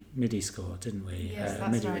had a MIDI score, didn't we? Yes, a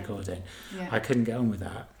MIDI right. recording. Yeah. I couldn't get on with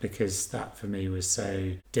that because that for me was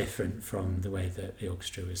so different from the way that the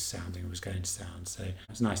orchestra was sounding, was going to sound. So it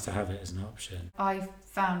was nice to have it as an option. I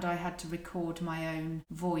found I had to record my own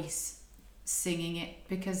voice singing it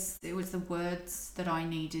because it was the words that I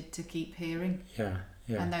needed to keep hearing. Yeah.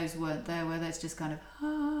 And those weren't there, where there's just kind of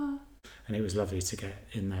And it was lovely to get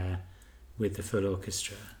in there with the full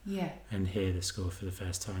orchestra and hear the score for the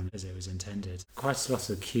first time as it was intended. Quite a lot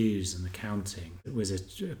of the cues and the counting was a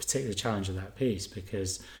particular challenge of that piece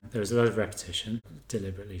because there was a lot of repetition,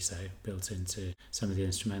 deliberately so, built into some of the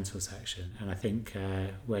instrumental section. And I think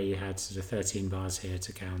where you had sort of 13 bars here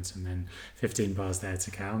to count and then 15 bars there to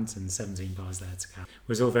count and 17 bars there to count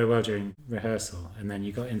was all very well during rehearsal, and then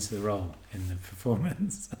you got into the role in the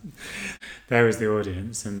performance. There was the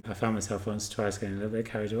audience, and I found myself once or twice getting a little bit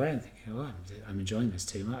carried away and thinking, I'm enjoying this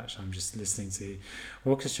too much. I'm just listening to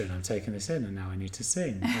orchestra and I'm taking this in, and now I need to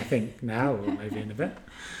sing. I think now, or maybe in a bit.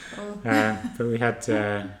 But we had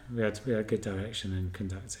good direction and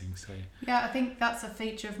conducting. So yeah, I think that's a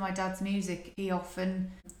feature of my dad's music. He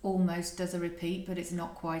often almost does a repeat, but it's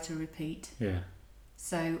not quite a repeat. Yeah.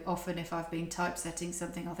 So often if I've been typesetting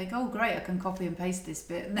something, I'll think, oh great, I can copy and paste this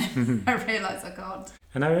bit, and then I realise I can't.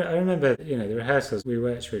 And I remember, the rehearsals, we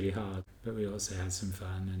worked really hard, but we also had some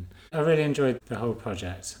fun. And I really enjoyed the whole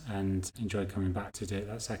project and enjoyed coming back to do it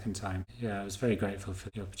that second time. Yeah, I was very grateful for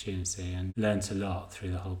the opportunity and learnt a lot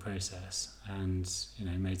through the whole process, and,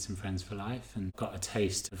 made some friends for life and got a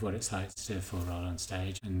taste of what it's like to do a full role on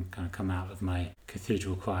stage and kind of come out of my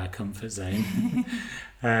cathedral choir comfort zone.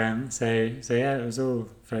 So yeah, it was all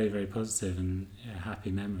very, very positive and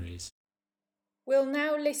happy memories. We'll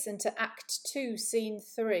now listen to Act 2, Scene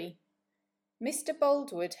 3. Mr.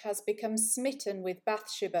 Boldwood has become smitten with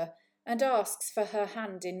Bathsheba and asks for her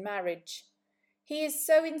hand in marriage. He is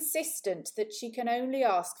so insistent that she can only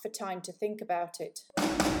ask for time to think about it.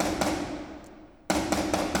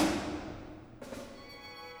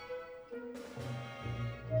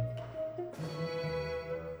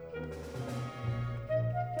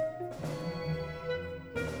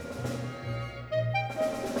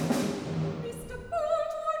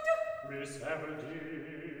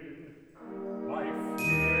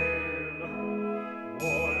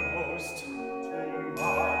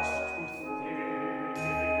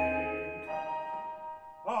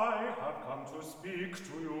 Speak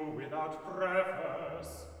to you without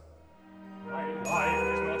preface. My life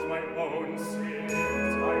is not my own since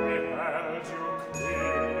I beheld you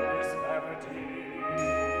clearly, Miss Everdeen.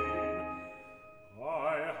 I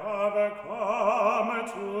have come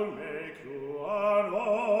to make you an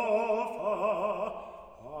offer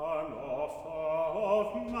of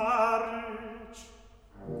marriage.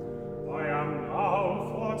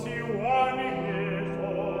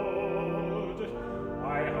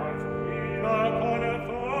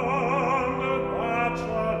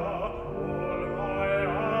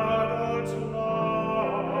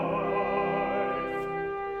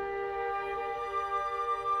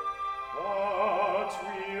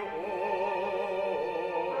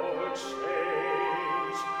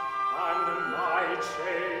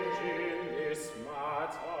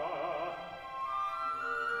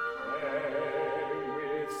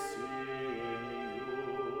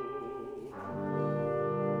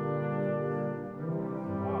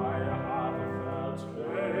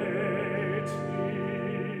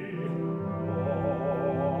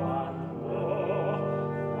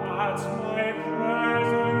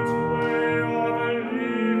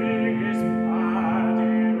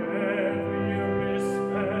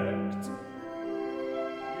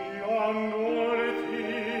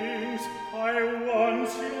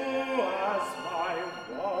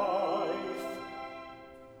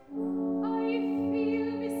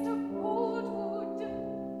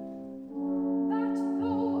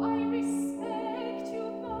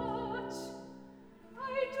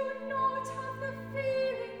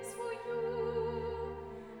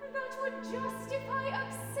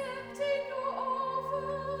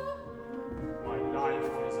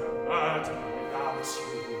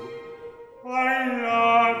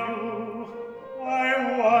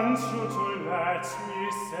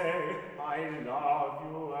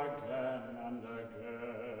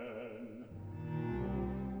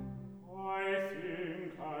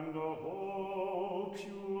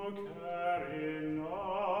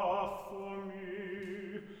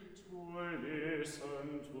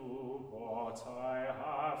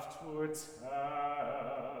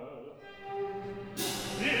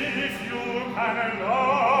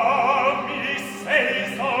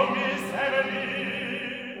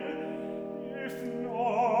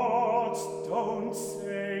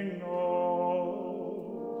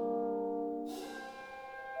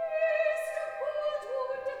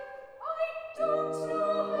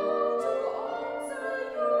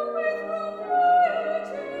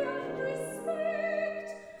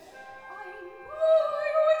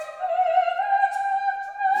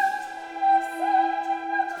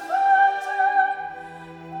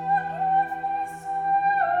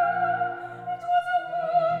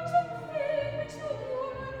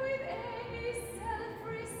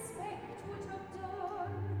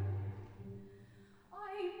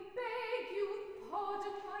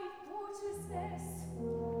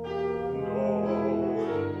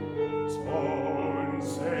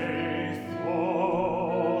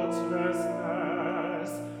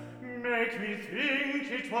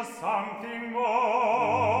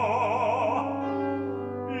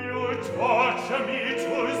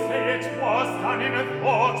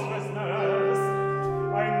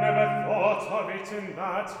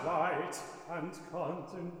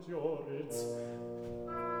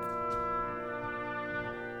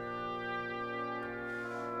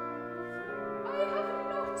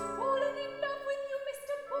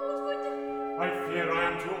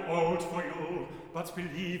 But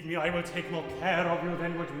believe me, I will take more care of you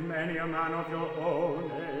than would many a man of your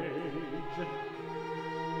own age.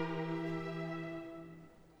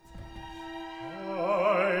 I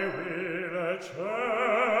will cherish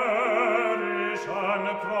and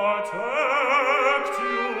protect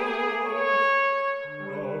you.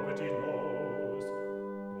 Nobody knows,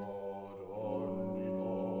 God only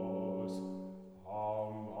knows how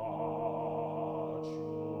much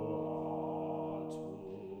you are to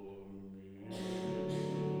me.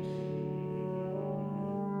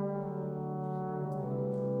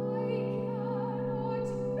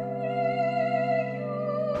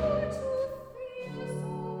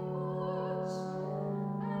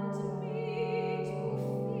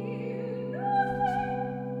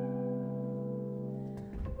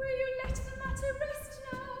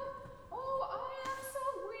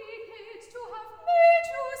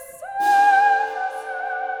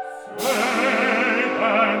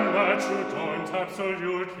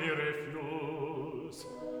 Absolutely refuse.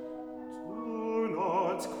 Do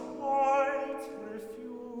not quite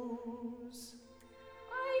refuse.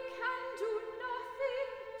 I can do nothing.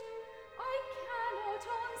 I cannot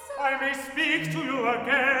answer. I may speak to you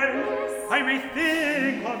again. Yes. I may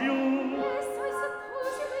think of you. Yes, I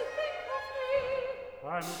suppose you may think of me.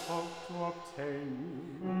 And hope to obtain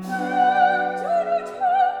you. Do not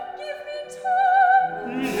hope. Give me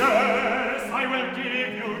time. Yes, I will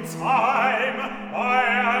give you time. I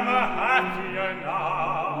am happier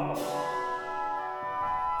now.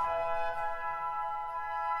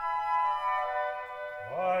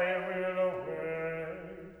 I will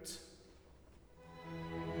wait.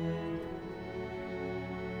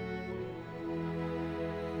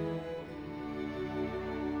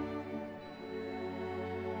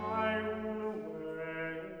 I will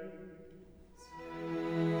wait.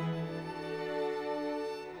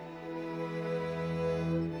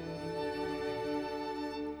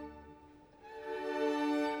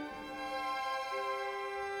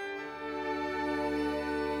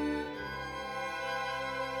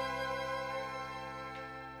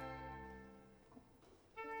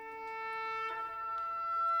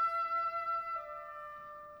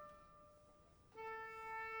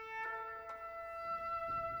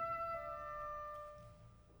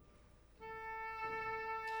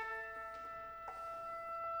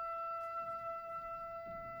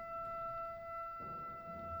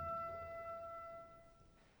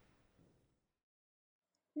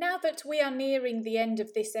 Now that we are nearing the end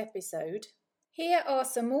of this episode, here are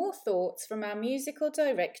some more thoughts from our musical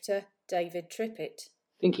director, David Trippett.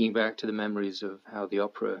 Thinking back to the memories of how the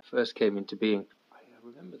opera first came into being, I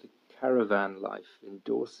remember the caravan life in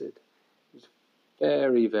Dorset. It was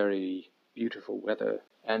very, very beautiful weather,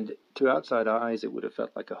 and to outside eyes it would have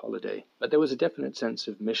felt like a holiday. But there was a definite sense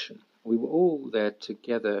of mission. We were all there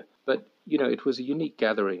together, but, it was a unique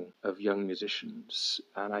gathering of young musicians,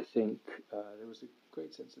 and I think there was a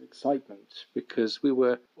great sense of excitement because we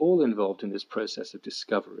were all involved in this process of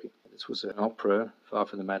discovery. This was an opera, Far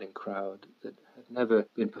from the Madding Crowd, that had never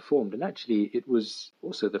been performed, and actually it was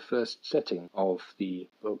also the first setting of the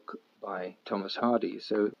book by Thomas Hardy,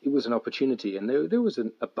 so it was an opportunity, and there was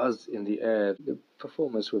a buzz in the air. The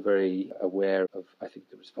performers were very aware of, I think,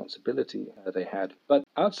 the responsibility they had. But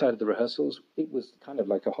outside of the rehearsals, it was kind of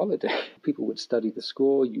like a holiday. People would study the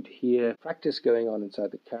score, you'd hear practice going on inside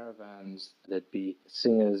the caravans, there'd be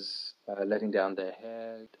singers letting down their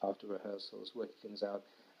hair after rehearsals, working things out.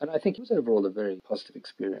 And I think it was overall a very positive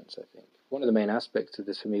experience, I think. One of the main aspects of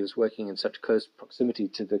this for me was working in such close proximity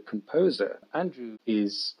to the composer. Andrew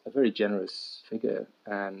is a very generous figure,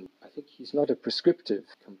 and I think he's not a prescriptive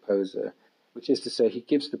composer, which is to say he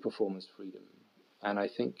gives the performers freedom. And I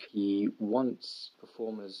think he wants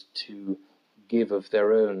performers to give of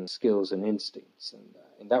their own skills and instincts, and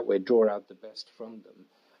in that way draw out the best from them,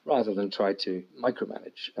 rather than try to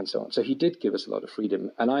micromanage and so on. So he did give us a lot of freedom,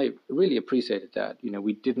 and I really appreciated that.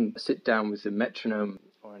 We didn't sit down with the metronome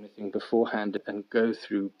or anything beforehand and go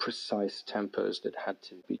through precise tempos that had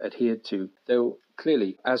to be adhered to. Though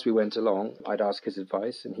clearly, as we went along, I'd ask his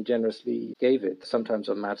advice, and he generously gave it, sometimes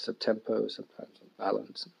on matters of tempo, sometimes on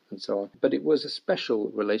balance, and so on. But it was a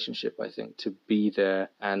special relationship, I think, to be there,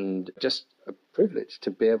 and just a privilege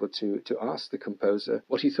to be able to ask the composer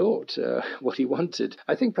what he thought, what he wanted.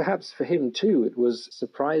 I think perhaps for him too, it was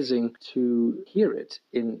surprising to hear it.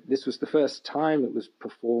 This was the first time it was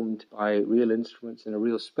performed by real instruments in a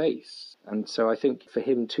real space. And so I think for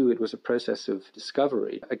him too, it was a process of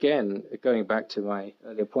discovery. Again, going back to my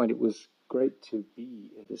earlier point, it was great to be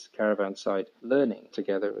in this caravan site, learning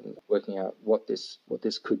together and working out what this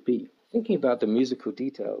could be. Thinking about the musical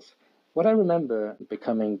details, what I remember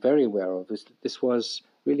becoming very aware of is that this was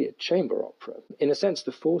really a chamber opera. In a sense,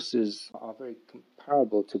 the forces are very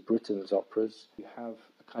comparable to Britain's operas. You have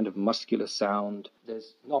a kind of muscular sound.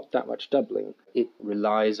 There's not that much doubling. It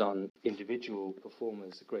relies on individual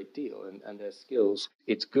performers a great deal and their skills.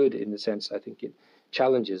 It's good in the sense, I think, it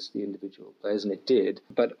challenges the individual players, and it did.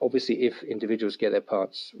 But obviously, if individuals get their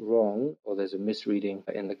parts wrong or there's a misreading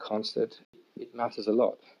in the concert, it matters a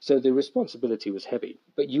lot. So the responsibility was heavy.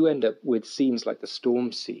 But you end up with scenes like the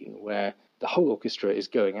storm scene where the whole orchestra is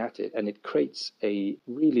going at it, and it creates a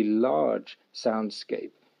really large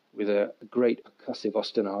soundscape with a great percussive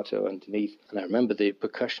ostinato underneath. And I remember the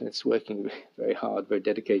percussionists working very hard, very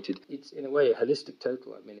dedicated. It's in a way a holistic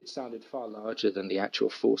total. I mean, it sounded far larger than the actual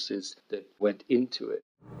forces that went into it.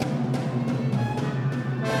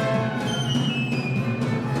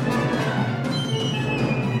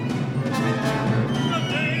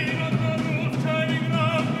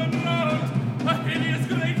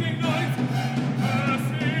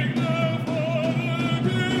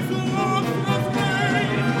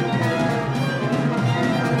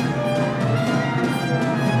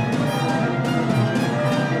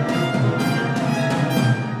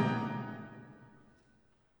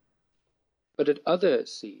 But at other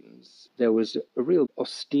scenes, there was a real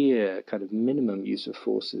austere kind of minimum use of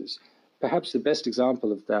forces. Perhaps the best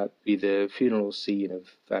example of that would be the funeral scene of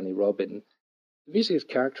Fanny Robin. The music is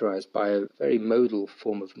characterized by a very modal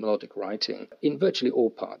form of melodic writing in virtually all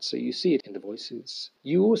parts. So you see it in the voices.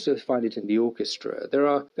 You also find it in the orchestra. There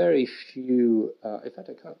are very few, in fact,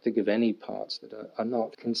 I can't think of any parts that are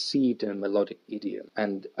not conceived in a melodic idiom.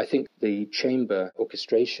 And I think the chamber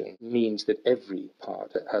orchestration means that every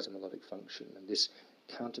part has a melodic function. And this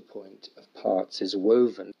counterpoint of parts is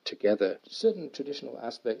woven together. Certain traditional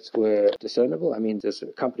aspects were discernible. I mean, there's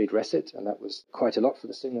accompanied recit, and that was quite a lot for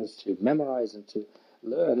the singers to memorize and to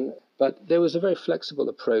learn. But there was a very flexible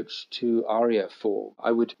approach to aria form.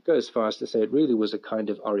 I would go as far as to say it really was a kind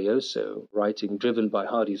of arioso, writing driven by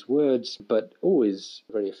Hardy's words, but always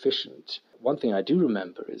very efficient. One thing I do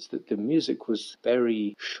remember is that the music was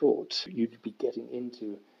very short. You'd be getting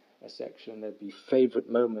into a section, there'd be favourite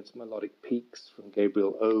moments, melodic peaks from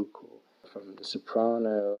Gabriel Oak or from the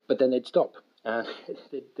soprano, but then they'd stop and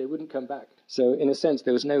they wouldn't come back. So in a sense,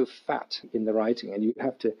 there was no fat in the writing, and you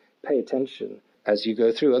have to pay attention as you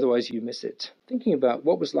go through, otherwise you miss it. Thinking about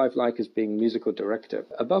what was life like as being musical director,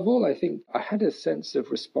 above all, I think I had a sense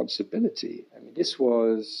of responsibility. I mean, this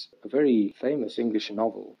was a very famous English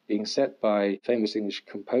novel being set by a famous English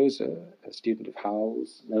composer, a student of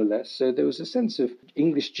Howells, no less. So there was a sense of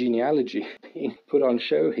English genealogy being put on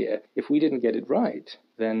show here. If we didn't get it right,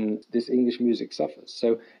 then this English music suffers.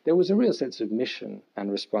 So there was a real sense of mission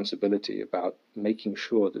and responsibility about making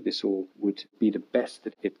sure that this all would be the best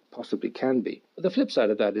that it possibly can be. But the flip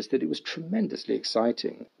side of that is that it was tremendously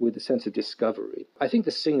exciting with a sense of discovery. I think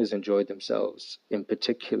the singers enjoyed themselves in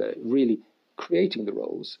particular, really creating the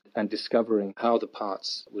roles and discovering how the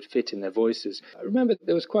parts would fit in their voices. I remember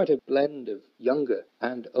there was quite a blend of younger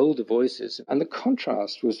and older voices, and the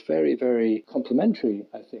contrast was very, very complementary,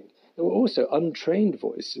 I think. There were also untrained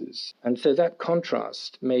voices, and so that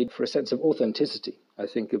contrast made for a sense of authenticity, I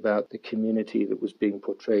think, about the community that was being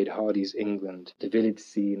portrayed, Hardy's England, the village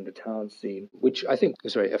scene, the town scene, which I think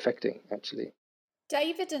was very affecting, actually.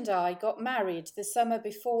 David and I got married the summer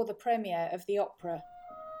before the premiere of the opera.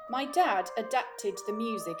 My dad adapted the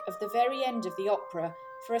music of the very end of the opera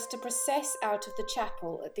for us to process out of the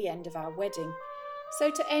chapel at the end of our wedding.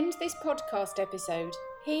 So to end this podcast episode,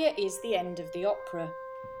 here is the end of the opera.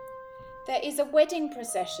 There is a wedding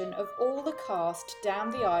procession of all the cast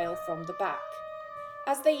down the aisle from the back.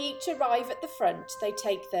 As they each arrive at the front, they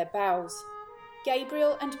take their bows.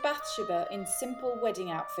 Gabriel and Bathsheba in simple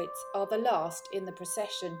wedding outfits are the last in the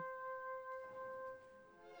procession.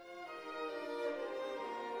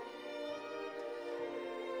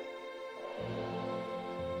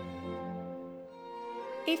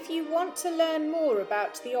 If you want to learn more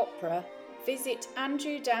about the opera, visit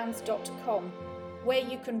andrewdownes.com, where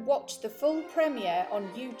you can watch the full premiere on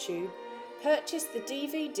YouTube, purchase the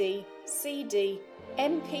DVD, CD,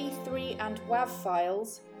 MP3 and WAV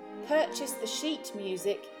files, purchase the sheet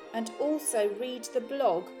music, and also read the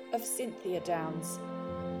blog of Cynthia Downes.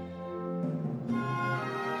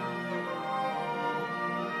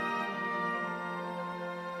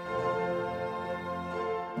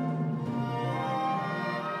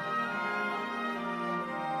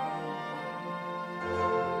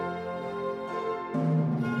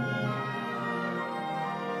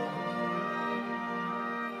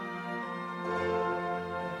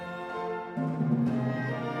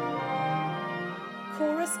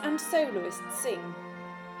 Chorus and soloists sing,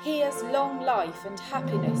 "Here's long life and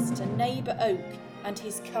happiness to neighbour Oak and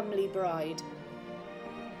his comely bride."